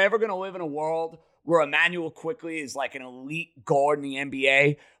know if we're ever going to live in a world where Immanuel Quickley is like an elite guard in the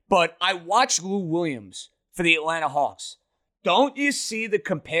NBA, but I watched Lou Williams for the Atlanta Hawks. Don't you see the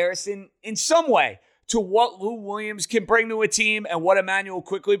comparison in some way to what Lou Williams can bring to a team and what Immanuel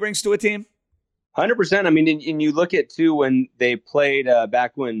Quickley brings to a team? 100%. I mean, and you look at too when they played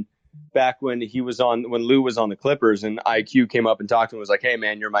back when Lou was on the Clippers and IQ came up and talked to him, was like, hey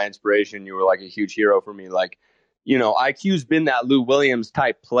man, you're my inspiration. You were like a huge hero for me. Like, you know, IQ's been that Lou Williams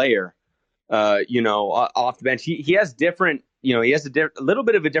type player, you know, off the bench. He has different, you know, he has a little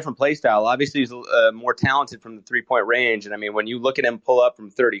bit of a different play style. Obviously, he's more talented from the 3-point range. And I mean, when you look at him pull up from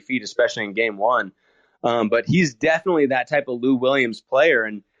 30 feet, especially in game 1, but he's definitely that type of Lou Williams player.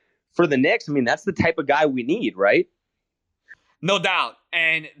 And for the Knicks, I mean, that's the type of guy we need, right? No doubt.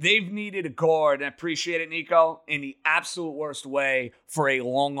 And they've needed a guard, and I appreciate it, Nico, in the absolute worst way for a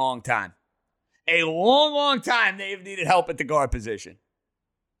long time. A long time they've needed help at the guard position.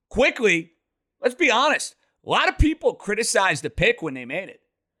 Quickley, let's be honest, a lot of people criticized the pick when they made it.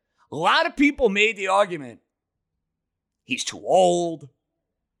 A lot of people made the argument, he's too old.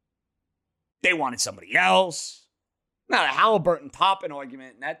 They wanted somebody else. Now, the Halliburton Toppin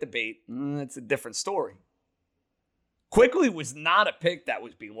argument in that debate, that's a different story. Quickley was not a pick that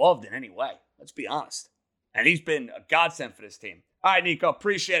was beloved in any way. Let's be honest. And he's been a godsend for this team. All right, Nico,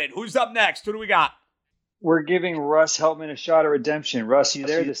 appreciate it. Who's up next? Who do we got? We're giving Russ Heltman a shot at redemption. Russ, you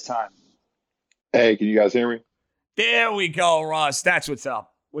there this time? Hey, can you guys hear me? There we go, Russ. That's what's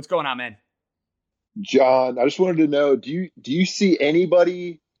up. What's going on, man? John, I just wanted to know, do you see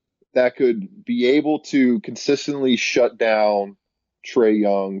anybody that could be able to consistently shut down Trae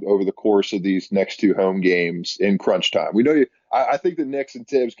Young over the course of these next 2 home games in crunch time? We know I think the Knicks and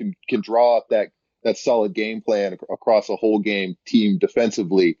Tibbs can draw up that solid game plan across a whole game team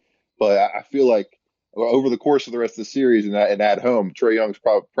defensively, but I feel like over the course of the rest of the series and at home, Trae Young's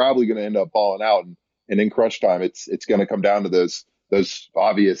probably going to end up balling out, and in crunch time, it's going to come down to those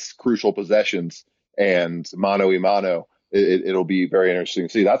obvious crucial possessions and mano a mano. it'll be very interesting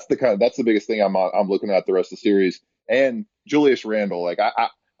to see. That's the biggest thing I'm looking at the rest of the series. And Julius Randle, like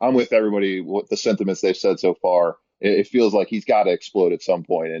I'm with everybody with the sentiments they've said so far. It feels like he's got to explode at some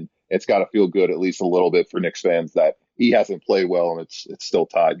point, and it's got to feel good at least a little bit for Knicks fans that he hasn't played well and it's still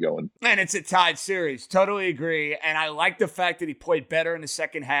tied going. And it's a tied series. Totally agree. And I like the fact that he played better in the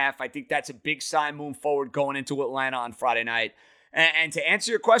second half. I think that's a big sign moving forward going into Atlanta on Friday night. And to answer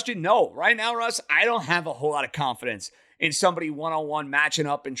your question, no. Right now, Russ, I don't have a whole lot of confidence in somebody one-on-one matching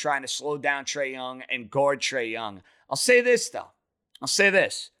up and trying to slow down Trae Young and guard Trae Young. I'll say this, though.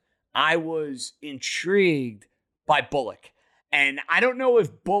 I was intrigued by Bullock. And I don't know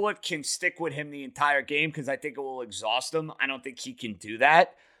if Bullock can stick with him the entire game because I think it will exhaust him. I don't think he can do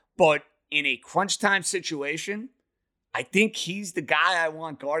that. But in a crunch time situation, I think he's the guy I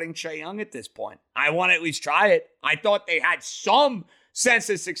want guarding Trae Young at this point. I want to at least try it. I thought they had some sense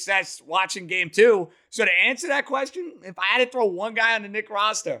of success watching game 2. So to answer that question, if I had to throw one guy on the Knicks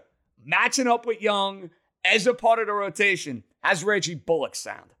roster, matching up with Young as a part of the rotation, how's Reggie Bullock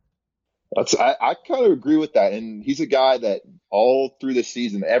sound? I kind of agree with that. And he's a guy that all through the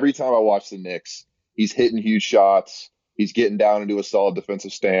season, every time I watch the Knicks, he's hitting huge shots. He's getting down into a solid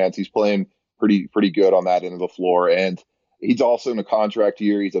defensive stance. He's playing pretty good on that end of the floor. And he's also in a contract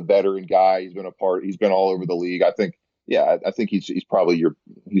year. He's a veteran guy. He's been all over the league. I think he's probably going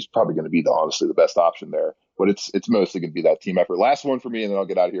to be honestly the best option there. But it's mostly going to be that team effort. Last one for me, and then I'll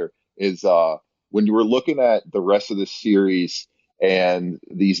get out of here, is when you were looking at the rest of the series and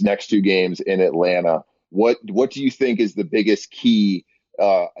these next 2 games in Atlanta, what do you think is the biggest key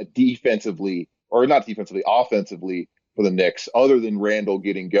offensively for the Knicks, other than Randle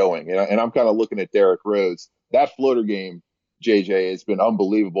getting going? And I'm kind of looking at Derrick Rose. That floater game, JJ, has been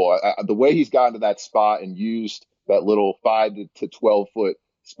unbelievable. The way he's gotten to that spot and used that little 5 to 12 foot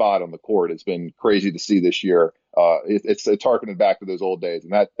spot on the court has been crazy to see this year. It's harkening back to those old days,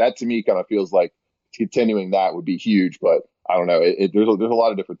 and that to me kind of feels like continuing that would be huge. But I don't know. There's a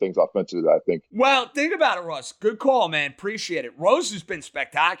lot of different things offensively that I think. Well, think about it, Russ. Good call, man. Appreciate it. Rose has been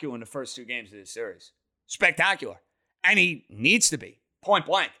spectacular in the first 2 games of this series. Spectacular. And he needs to be, point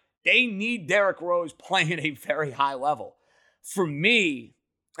blank. They need Derrick Rose playing at a very high level. For me,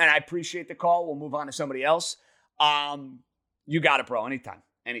 and I appreciate the call, we'll move on to somebody else. You got it, bro. Anytime.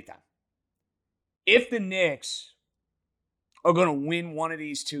 If the Knicks are going to win one of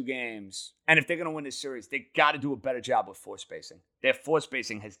these 2 games, and if they're going to win this series, they got to do a better job with floor spacing. Their floor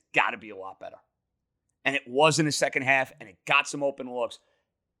spacing has got to be a lot better. And it was in the second half, and it got some open looks.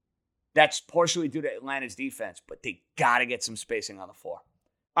 That's partially due to Atlanta's defense, but they got to get some spacing on the floor.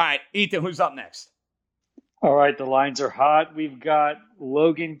 All right, Ethan, who's up next? All right, the lines are hot. We've got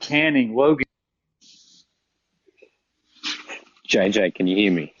Logan Canning. Logan. JJ, can you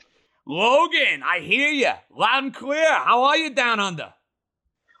hear me? Logan, I hear you. Loud and clear. How are you down under?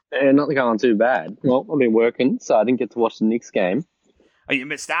 Not going too bad. Well, I've been working, so I didn't get to watch the Knicks game. Oh, you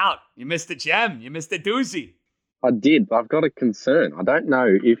missed out. You missed the gem. You missed the doozy. I did, but I've got a concern. I don't know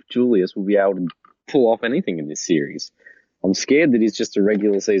if Julius will be able to pull off anything in this series. I'm scared that he's just a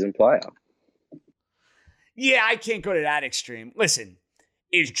regular season player. Yeah, I can't go to that extreme. Listen,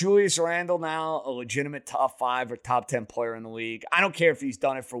 is Julius Randle now a legitimate top 5 or top 10 player in the league? I don't care if he's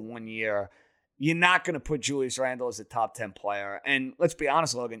done it for 1 year. You're not going to put Julius Randle as a top 10 player. And let's be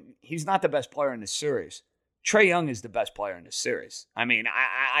honest, Logan, he's not the best player in this series. Trae Young is the best player in this series. I mean,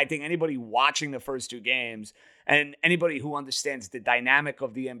 I think anybody watching the first 2 games and anybody who understands the dynamic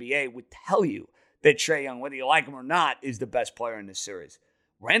of the NBA would tell you that Trae Young, whether you like him or not, is the best player in this series.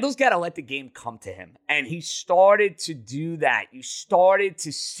 Randle's got to let the game come to him. And he started to do that. You started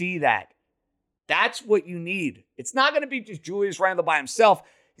to see that. That's what you need. It's not going to be just Julius Randle by himself.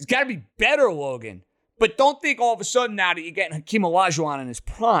 He's got to be better, Logan. But don't think all of a sudden now that you're getting Hakeem Olajuwon in his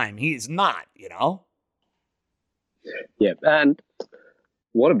prime. He is not, you know? Yeah, and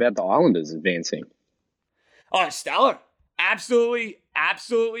what about the Islanders advancing? Oh, stellar. Absolutely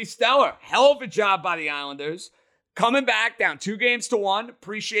stellar. Hell of a job by the Islanders. Coming back down 2-1.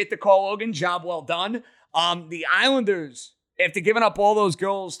 Appreciate the call, Logan. Job well done. The Islanders, after giving up all those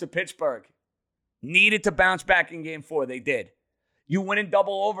goals to Pittsburgh, needed to bounce back in game 4. They did. You win in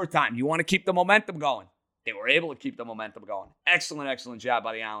double overtime. You want to keep the momentum going. They were able to keep the momentum going. Excellent job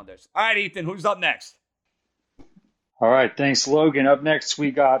by the Islanders. All right, Ethan, who's up next? All right, thanks, Logan. Up next, we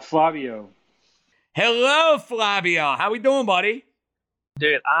got Flavio. Hello, Flavio. How we doing, buddy?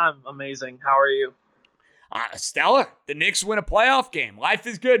 Dude, I'm amazing. How are you? Stellar. The Knicks win a playoff game. Life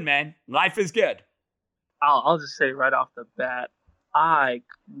is good, man. Life is good. I'll just say right off the bat, I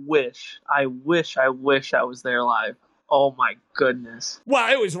wish I was there live. Oh my goodness.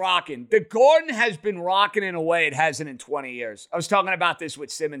 Well, it was rocking. The Garden has been rocking in a way it hasn't in 20 years. I was talking about this with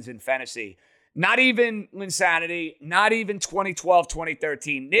Simmons in fantasy. Not even Linsanity, not even 2012,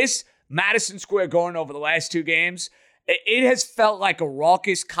 2013. This Madison Square Garden over the last 2 games, it has felt like a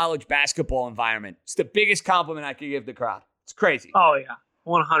raucous college basketball environment. It's the biggest compliment I could give the crowd. It's crazy. Oh, yeah.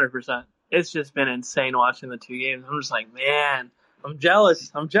 100%. It's just been insane watching the 2 games. I'm just like, man, I'm jealous.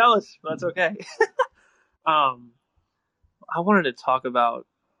 But that's okay. I wanted to talk about.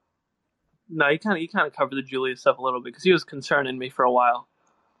 No, you kind of covered the Julius stuff a little bit because he was concerning me for a while.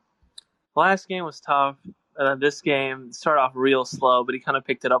 Last game was tough. This game started off real slow, but he kind of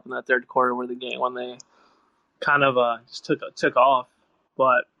picked it up in that third quarter when they kind of just took off.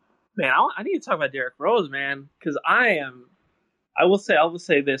 But man, I need to talk about Derrick Rose, man, because I will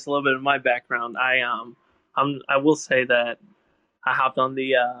say this a little bit of my background. I will say that I hopped on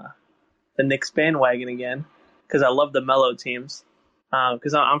the Knicks bandwagon again because I love the Melo teams.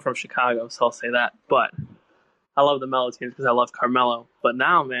 Because I'm from Chicago, so I'll say that. But I love the Melo teams because I love Carmelo. But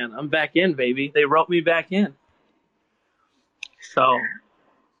now, man, I'm back in, baby. They wrote me back in. So,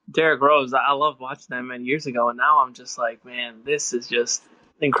 Derrick Rose, I loved watching that, man, years ago. And now I'm just like, man, this is just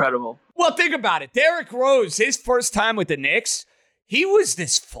incredible. Well, think about it. Derrick Rose, his first time with the Knicks, he was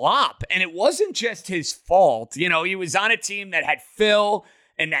this flop. And it wasn't just his fault. You know, he was on a team that had Phil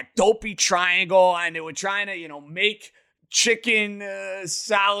and that dopey triangle. And they were trying to, make chicken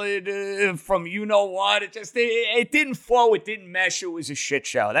salad from you-know-what. It didn't flow. It didn't mesh. It was a shit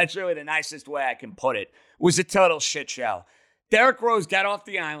show. That's really the nicest way I can put it. It was a total shit show. Derrick Rose got off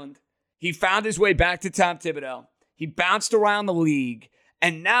the island. He found his way back to Tom Thibodeau. He bounced around the league.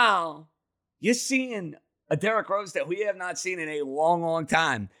 And now you're seeing a Derrick Rose that we have not seen in a long, long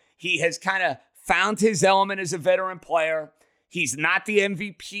time. He has kind of found his element as a veteran player. He's not the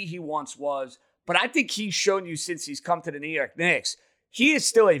MVP he once was. But I think he's shown you since he's come to the New York Knicks, he is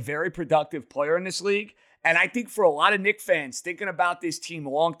still a very productive player in this league. And I think for a lot of Knicks fans thinking about this team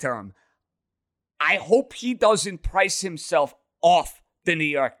long-term, I hope he doesn't price himself off the New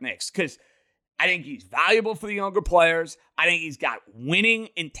York Knicks because I think he's valuable for the younger players. I think he's got winning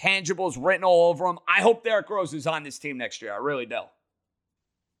intangibles written all over him. I hope Derrick Rose is on this team next year. I really do.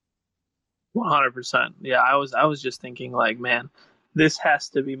 100%. Yeah, I was just thinking like, man, this has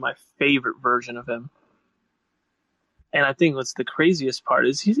to be my favorite version of him. And I think what's the craziest part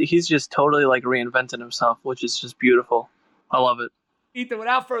is he's just totally like reinvented himself, which is just beautiful. I love it. Ethan,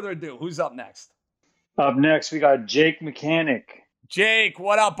 without further ado, who's up next? Up next, we got Jake Mechanic. Jake,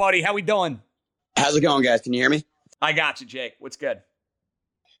 what up, buddy? How we doing? How's it going, guys? Can you hear me? I got you, Jake. What's good?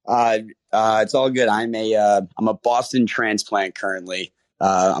 It's all good. I'm a Boston transplant currently.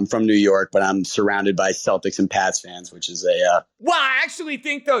 I'm from New York, but I'm surrounded by Celtics and Pats fans, which is Well, I actually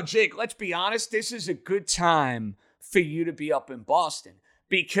think, though, Jake, let's be honest, this is a good time for you to be up in Boston.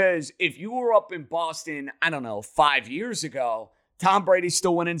 Because if you were up in Boston, I don't know, 5 years ago, Tom Brady's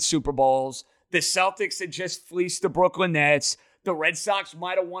still winning Super Bowls. The Celtics had just fleeced the Brooklyn Nets. The Red Sox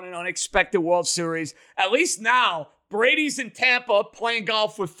might have won an unexpected World Series. At least now, Brady's in Tampa playing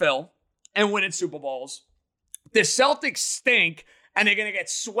golf with Phil and winning Super Bowls. The Celtics stink. And they're going to get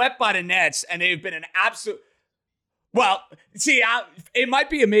swept by the Nets, and they've been an absolute... Well, see, it might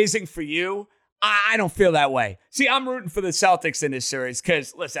be amazing for you. I don't feel that way. See, I'm rooting for the Celtics in this series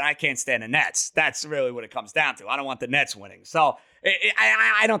because, listen, I can't stand the Nets. That's really what it comes down to. I don't want the Nets winning. So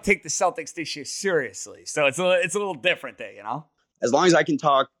I don't take the Celtics this year seriously. So it's a little different there, As long as I can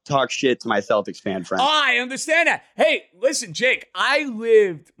talk shit to my Celtics fan friends. Oh, I understand that. Hey, listen, Jake, I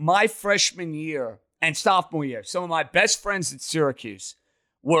lived my freshman year and sophomore year, some of my best friends at Syracuse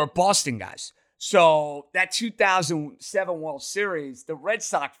were Boston guys. So that 2007 World Series, the Red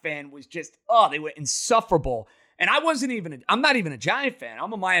Sox fan was just, they were insufferable. And I'm not even a Giant fan.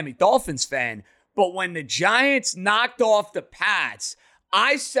 I'm a Miami Dolphins fan. But when the Giants knocked off the Pats,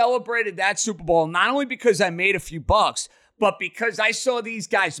 I celebrated that Super Bowl not only because I made a few bucks, but because I saw these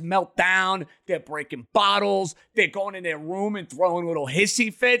guys melt down, they're breaking bottles, they're going in their room and throwing little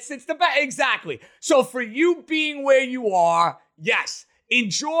hissy fits. It's the best. Exactly. So for you being where you are, yes,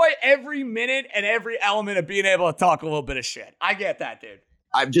 enjoy every minute and every element of being able to talk a little bit of shit. I get that, dude.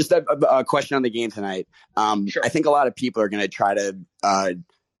 I've just a question on the game tonight. Sure. I think a lot of people are going to try to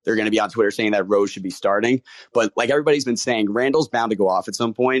they're going to be on Twitter saying that Rose should be starting. But like everybody's been saying, Randall's bound to go off at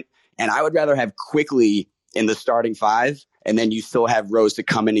some point. And I would rather have Quickly in the starting 5, and then you still have Rose to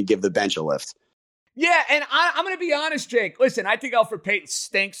come in and give the bench a lift. Yeah, and I'm going to be honest, Jake. Listen, I think Elfrid Payton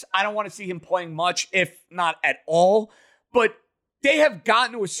stinks. I don't want to see him playing much, if not at all. But they have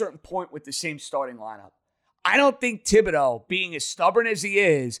gotten to a certain point with the same starting lineup. I don't think Thibodeau, being as stubborn as he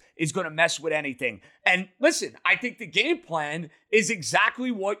is going to mess with anything. And listen, I think the game plan is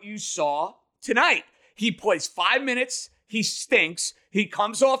exactly what you saw tonight. He plays 5 minutes. He stinks. He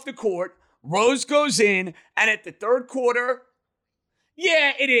comes off the court. Rose goes in. And at the third quarter,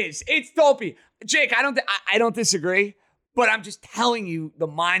 yeah, it is. It's dopey. Jake, I don't disagree, but I'm just telling you the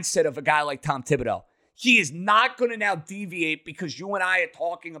mindset of a guy like Tom Thibodeau. He is not going to now deviate because you and I are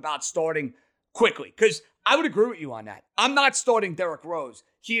talking about starting quickly. Because I would agree with you on that. I'm not starting Derrick Rose.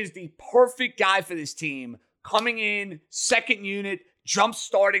 He is the perfect guy for this team. Coming in, second unit,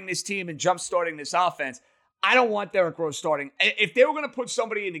 jump-starting this team and jump-starting this offense. I don't want Derrick Rose starting. If they were going to put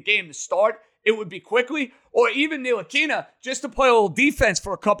somebody in the game to start, it would be quickly, or even Ntilikina, just to play a little defense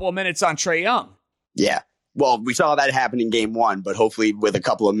for a couple of minutes on Trae Young. Yeah. Well, we saw that happen in game 1, but hopefully with a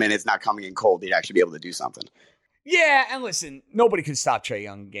couple of minutes not coming in cold, he'd actually be able to do something. Yeah, and listen, nobody can stop Trae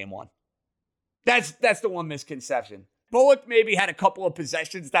Young in game 1. That's the one misconception. Bullock maybe had a couple of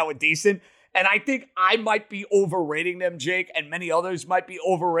possessions that were decent, and I think I might be overrating them, Jake, and many others might be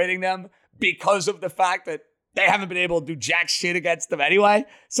overrating them because of the fact that they haven't been able to do jack shit against them anyway.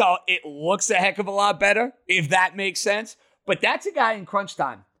 So it looks a heck of a lot better, if that makes sense. But that's a guy in crunch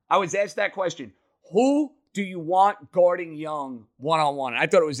time. I was asked that question. Who do you want guarding Young one-on-one? And I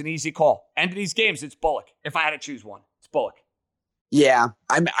thought it was an easy call. End of these games, it's Bullock. If I had to choose one, it's Bullock. Yeah.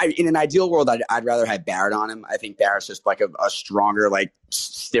 In an ideal world, I'd rather have Barrett on him. I think Barrett's just like a stronger, like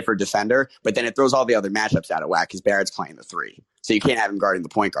stiffer defender. But then it throws all the other matchups out of whack because Barrett's playing the 3. So you can't have him guarding the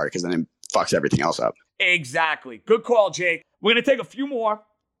point guard because then it fucks everything else up. Exactly. Good call, Jake. We're going to take a few more.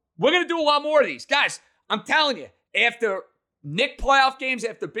 We're going to do a lot more of these. Guys, I'm telling you, after Knick playoff games,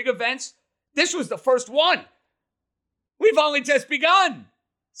 after big events, this was the first one. We've only just begun.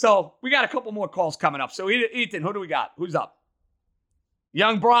 So we got a couple more calls coming up. So Ethan, who do we got? Who's up?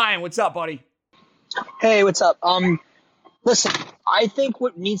 Young Brian, what's up, buddy? Hey, what's up? Listen, I think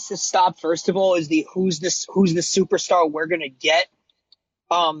what needs to stop first of all is who's the superstar we're gonna get.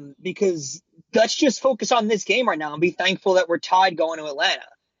 Because let's just focus on this game right now and be thankful that we're tied going to Atlanta.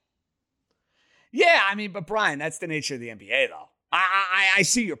 Yeah, I mean, but Brian, that's the nature of the NBA, though. I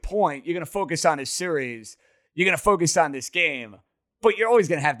see your point. You're gonna focus on this series. You're gonna focus on this game, but you're always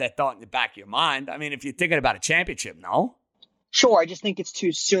gonna have that thought in the back of your mind. I mean, if you're thinking about a championship, no. Sure, I just think it's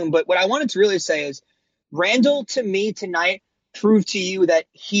too soon. But what I wanted to really say is Randall, to me tonight, proved to you that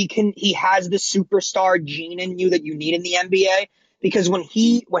he has the superstar gene in you that you need in the NBA. Because when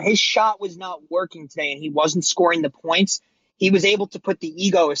his shot was not working today and he wasn't scoring the points, he was able to put the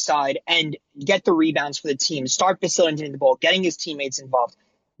ego aside and get the rebounds for the team, start facilitating the ball, getting his teammates involved.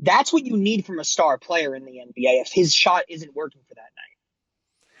 That's what you need from a star player in the NBA if his shot isn't working for that night.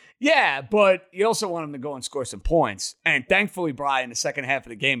 Yeah, but you also want him to go and score some points. And thankfully, Brian, in the second half of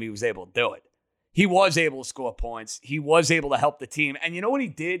the game, he was able to do it. He was able to score points. He was able to help the team. And you know what he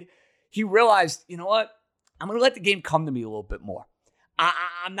did? He realized, you know what? I'm going to let the game come to me a little bit more.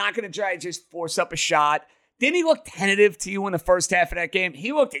 I'm not going to try to just force up a shot. Didn't he look tentative to you in the first half of that game?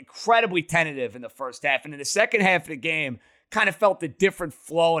 He looked incredibly tentative in the first half. And in the second half of the game, kind of felt a different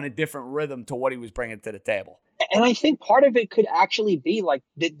flow and a different rhythm to what he was bringing to the table. And I think part of it could actually be like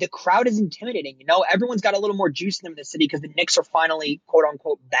the crowd is intimidating. You know, everyone's got a little more juice in them in the city because the Knicks are finally, quote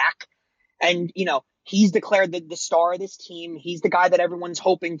unquote, back. And, you know, he's declared the star of this team. He's the guy that everyone's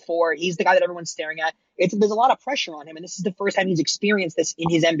hoping for. He's the guy that everyone's staring at. There's a lot of pressure on him. And this is the first time he's experienced this in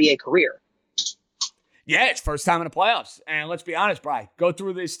his NBA career. Yeah, it's first time in the playoffs. And let's be honest, Bri, go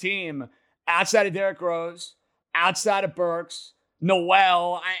through this team outside of Derrick Rose, outside of Burks,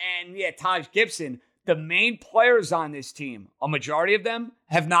 Noel, and Taj Gibson. The main players on this team, a majority of them,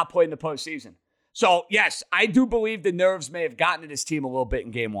 have not played in the postseason. So, yes, I do believe the nerves may have gotten to this team a little bit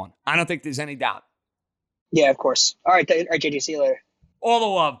in game 1. I don't think there's any doubt. Yeah, of course. All right, JJ, see you later. All the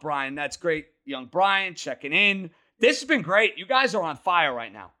love, Brian. That's great. Young Brian checking in. This has been great. You guys are on fire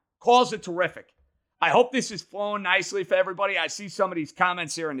right now. Calls are terrific. I hope this is flowing nicely for everybody. I see some of these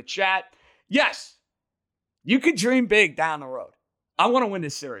comments here in the chat. Yes, you could dream big down the road. I want to win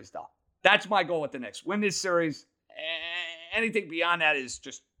this series, though. That's my goal with the Knicks. Win this series. Anything beyond that is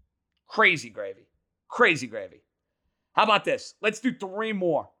just crazy gravy. Crazy gravy. How about this? Let's do 3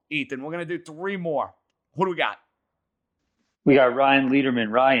 more, Ethan. We're going to do 3 more. Who do we got? We got Ryan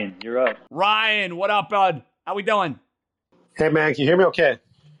Lederman. Ryan, you're up. Ryan, what up, bud? How we doing? Hey, man, can you hear me okay?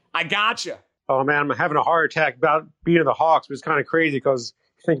 I gotcha. Oh, man, I'm having a heart attack about beating the Hawks, but it's kind of crazy because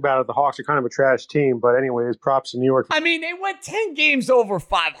if you think about it, the Hawks are kind of a trash team. But anyways, props to New York. I mean, they went 10 games over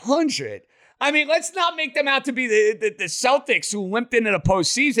 500. I mean, let's not make them out to be the Celtics who limped into the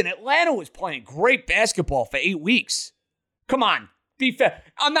postseason. Atlanta was playing great basketball for 8 weeks. Come on. Be fair.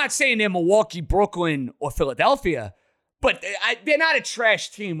 I'm not saying they're Milwaukee, Brooklyn, or Philadelphia, but they're not a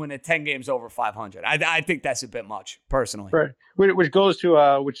trash team when they're 10 games over 500. I think that's a bit much, personally. Right. Which goes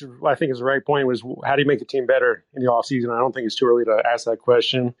to, which I think is the right point, was how do you make the team better in the offseason? I don't think it's too early to ask that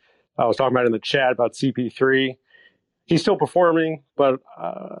question. I was talking about it in the chat about CP3. He's still performing, but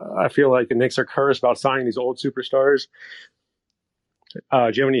I feel like the Knicks are cursed about signing these old superstars. Do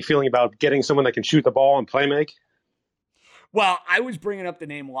you have any feeling about getting someone that can shoot the ball and play make? Well, I was bringing up the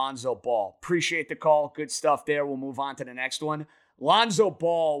name Lonzo Ball. Appreciate the call. Good stuff there. We'll move on to the next one. Lonzo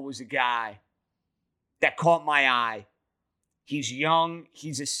Ball was a guy that caught my eye. He's young.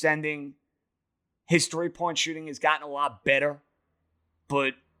 He's ascending. His three-point shooting has gotten a lot better,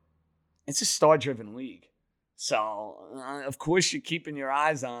 but it's a star-driven league. So, of course, you're keeping your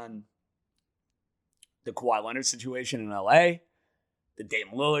eyes on the Kawhi Leonard situation in LA, the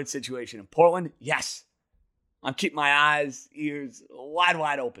Dame Lillard situation in Portland. Yes. I'm keeping my eyes, ears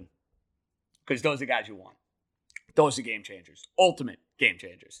wide open because those are guys you want. Those are game changers. Ultimate game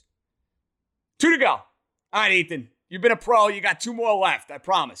changers. 2 to go. All right, Ethan. You've been a pro. You got 2 more left. I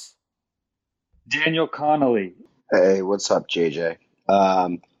promise. Daniel Connolly. Hey, what's up, JJ?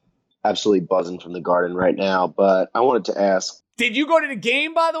 Absolutely buzzing from the Garden right now, but I wanted to ask. Did you go to the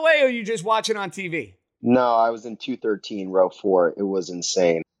game, by the way, or are you just watching on TV? No, I was in 213, row 4. It was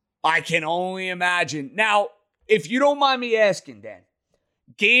insane. I can only imagine. Now, if you don't mind me asking,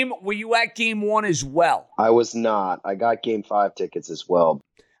 Dan, were you at game 1 as well? I was not. I got game 5 tickets as well.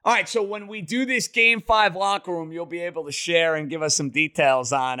 All right, so when we do this game 5 locker room, you'll be able to share and give us some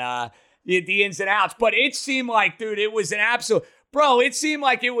details on the ins and outs. But it seemed like, dude, it was an absolute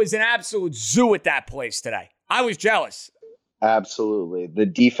zoo at that place today. I was jealous. Absolutely. The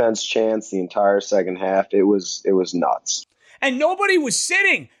defense chants the entire second half. It was nuts. And nobody was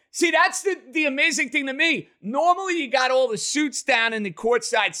sitting. See, that's the amazing thing to me. Normally, you got all the suits down in the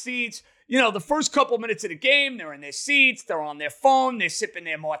courtside seats. You know, the first couple minutes of the game, they're in their seats, they're on their phone, they're sipping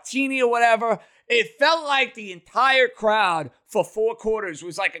their martini or whatever. It felt like the entire crowd for 4 quarters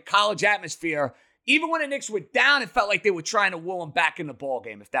was like a college atmosphere. Even when the Knicks were down, it felt like they were trying to will them back in the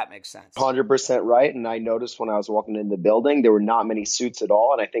ballgame, if that makes sense. 100% right. And I noticed when I was walking in the building, there were not many suits at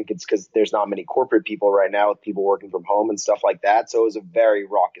all. And I think it's because there's not many corporate people right now with people working from home and stuff like that. So it was a very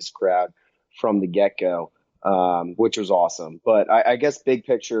raucous crowd from the get-go, which was awesome. But I guess big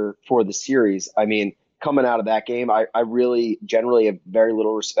picture for the series, I mean, coming out of that game, I really generally have very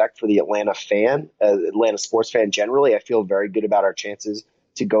little respect for the Atlanta sports fan generally. I feel very good about our chances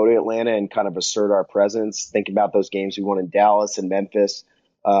to go to Atlanta and kind of assert our presence. Think about those games we won in Dallas and Memphis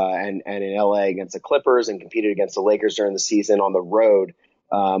and in LA against the Clippers and competed against the Lakers during the season on the road.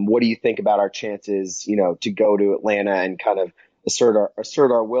 What do you think about our chances, to go to Atlanta and kind of assert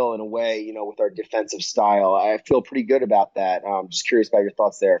our will in a way, with our defensive style? I feel pretty good about that. Just curious about your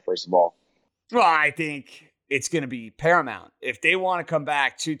thoughts there, first of all. Well, I think it's going to be paramount. If they want to come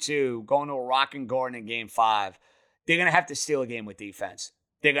back 2-2, going to a rocking Garden in game 5, they're going to have to steal a game with defense.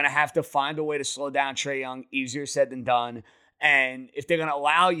 They're going to have to find a way to slow down Trae Young. Easier said than done. And if they're going to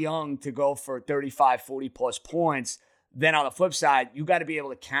allow Young to go for 35, 40-plus points, then on the flip side, you got to be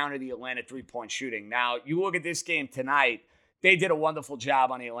able to counter the Atlanta three-point shooting. Now, you look at this game tonight, they did a wonderful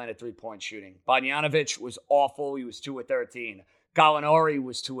job on the Atlanta three-point shooting. Bogdanovic was awful. He was 2 of 13. Gallinari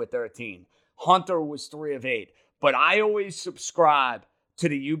was 2 of 13. Hunter was 3 of 8. But I always subscribe to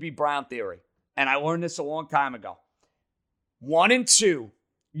the UB Brown theory, and I learned this a long time ago. 1 and 2.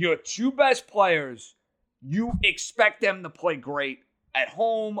 Your 2 best players, you expect them to play great at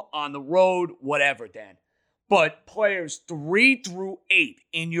home, on the road, whatever, Dan. But players 3 through 8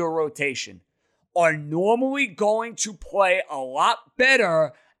 in your rotation are normally going to play a lot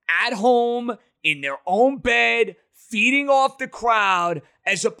better at home, in their own bed, feeding off the crowd,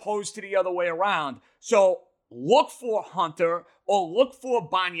 as opposed to the other way around. So look for Hunter, or look for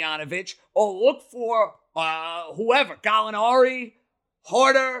Bogdanovic, or look for whoever, Gallinari,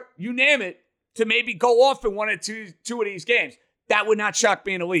 Harder, you name it, to maybe go off in 1 or 2 of these games. That would not shock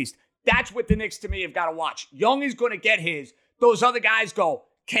me in the least. That's what the Knicks, to me, have got to watch. Young is going to get his. Those other guys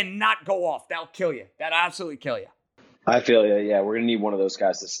cannot go off. That'll kill you. That'll absolutely kill you. I feel you. Yeah, we're going to need one of those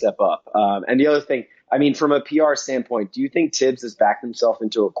guys to step up. And the other thing, I mean, from a PR standpoint, do you think Tibbs has backed himself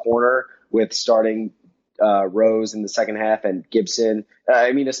into a corner with starting Rose in the second half and Gibson?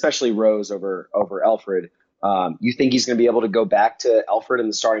 Especially Rose over Elfrid. You think he's going to be able to go back to Elfrid in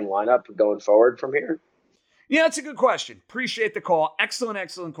the starting lineup going forward from here? Yeah, that's a good question. Appreciate the call.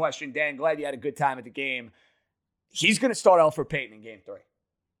 Excellent question, Dan. Glad you had a good time at the game. He's going to start Elfrid Payton in game 3.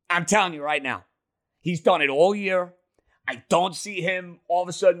 I'm telling you right now. He's done it all year. I don't see him all of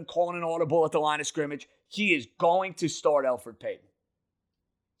a sudden calling an audible at the line of scrimmage. He is going to start Elfrid Payton.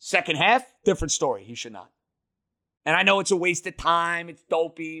 Second half, different story. He should not. And I know it's a waste of time. It's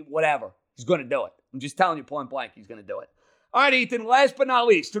dopey, whatever. He's going to do it. I'm just telling you point blank, he's going to do it. All right, Ethan, last but not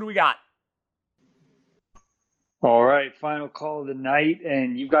least, who do we got? All right, final call of the night,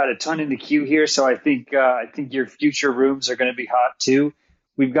 and you've got a ton in the queue here, so I think your future rooms are going to be hot too.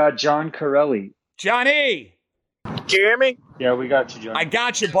 We've got John Corelli. Johnny! Can you hear me? Yeah, we got you, John. I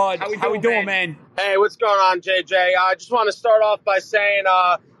got you, bud. How we doing, man? Hey, what's going on, JJ? I just want to start off by saying,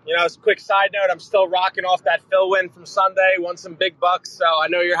 as a quick side note, I'm still rocking off that Phil win from Sunday. Won some big bucks, so I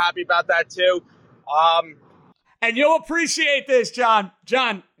know you're happy about that too. And you'll appreciate this, John.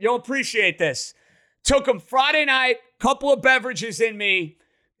 John, you'll appreciate this. Took him Friday night, couple of beverages in me,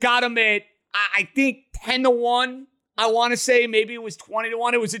 got him at, I think, 10-1. I want to say maybe it was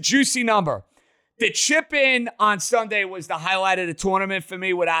 20-1. It was a juicy number. The chip in on Sunday was the highlight of the tournament for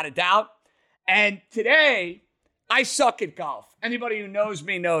me, without a doubt. And today, I suck at golf. Anybody who knows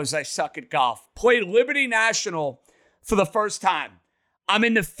me knows I suck at golf. Played Liberty National for the first time. I'm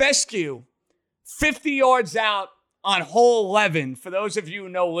in the fescue, 50 yards out on hole 11. For those of you who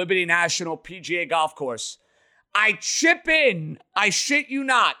know Liberty National PGA golf course, I chip in, I shit you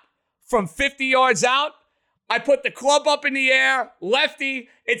not, from 50 yards out. I put the club up in the air, lefty.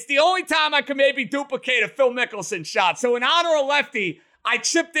 It's the only time I can maybe duplicate a Phil Mickelson shot. So in honor of lefty, I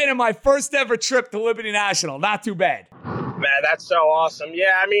chipped in my first ever trip to Liberty National. Not too bad. Man, that's so awesome.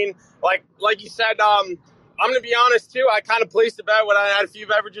 Yeah, I mean, like you said, I'm going to be honest too. I kind of placed a bet when I had a few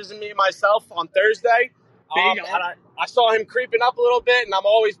beverages in me myself on Thursday. And I saw him creeping up a little bit, and I'm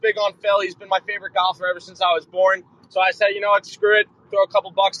always big on Phil. He's been my favorite golfer ever since I was born. So I said, you know what, screw it, throw a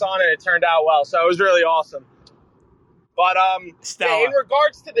couple bucks on it. It turned out well. So it was really awesome. But yeah, in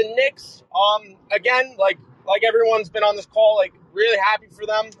regards to the Knicks, again, like everyone's been on this call, like really happy for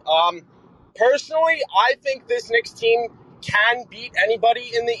them. Personally, I think this Knicks team can beat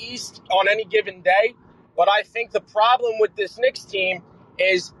anybody in the East on any given day. But I think the problem with this Knicks team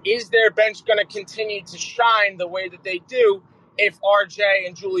is their bench going to continue to shine the way that they do if RJ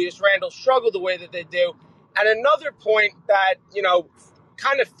and Julius Randle struggle the way that they do? And another point that,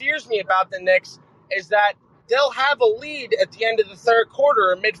 kind of fears me about the Knicks is that they'll have a lead at the end of the third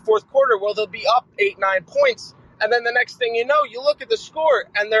quarter or mid-fourth quarter where they'll be up 8-9 points. And then the next thing you know, you look at the score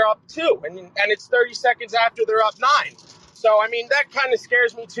and they're up 2. And it's 30 seconds after they're up 9. So, I mean, that kind of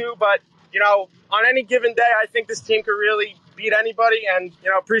scares me too. But, on any given day, I think this team could really beat anybody. And,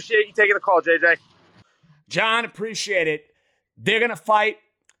 appreciate you taking the call, JJ. John, appreciate it. They're going to fight.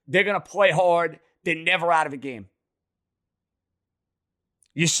 They're going to play hard. They're never out of a game.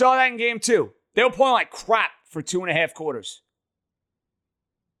 You saw that in game 2. They were playing like crap for 2.5 quarters.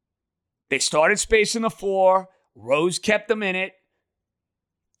 They started spacing the floor. Rose kept them in it.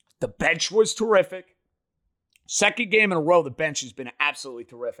 The bench was terrific. Second game in a row, the bench has been absolutely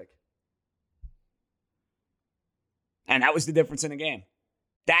terrific. And that was the difference in the game.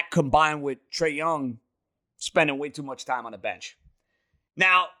 That combined with Trae Young spending way too much time on the bench.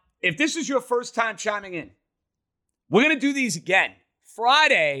 Now, if this is your first time chiming in, we're going to do these again.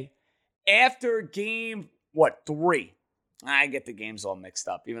 Friday, after game, 3? I get the games all mixed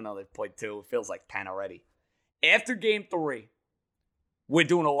up. Even though they've played 2, it feels like 10 already. After game 3, we're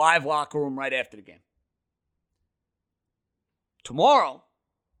doing a live locker room right after the game. Tomorrow,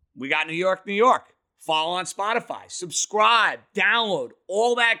 we got New York, New York. Follow on Spotify. Subscribe. Download.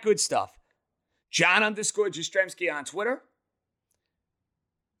 All that good stuff. John_Jastrzemski on Twitter.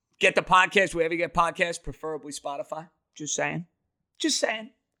 Get the podcast wherever you get podcasts, preferably Spotify. Just saying. Just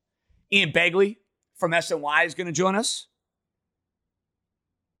saying. Ian Begley from SNY is going to join us.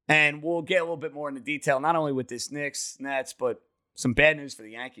 And we'll get a little bit more into detail, not only with this Knicks, Nets, but some bad news for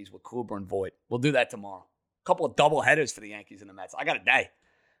the Yankees with Kluber and Voit. We'll do that tomorrow. A couple of double headers for the Yankees and the Mets. I got a day.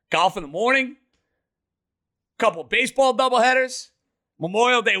 Golf in the morning. A couple of baseball double headers.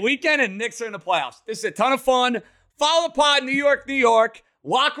 Memorial Day weekend, and Knicks are in the playoffs. This is a ton of fun. Follow the pod, New York, New York.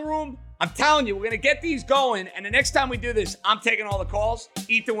 Locker room, I'm telling you, we're going to get these going. And the next time we do this, I'm taking all the calls.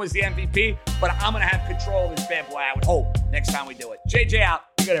 Ethan was the MVP, but I'm going to have control of this bad boy, I would hope, next time we do it. JJ out.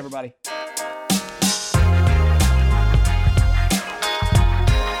 Be good, everybody.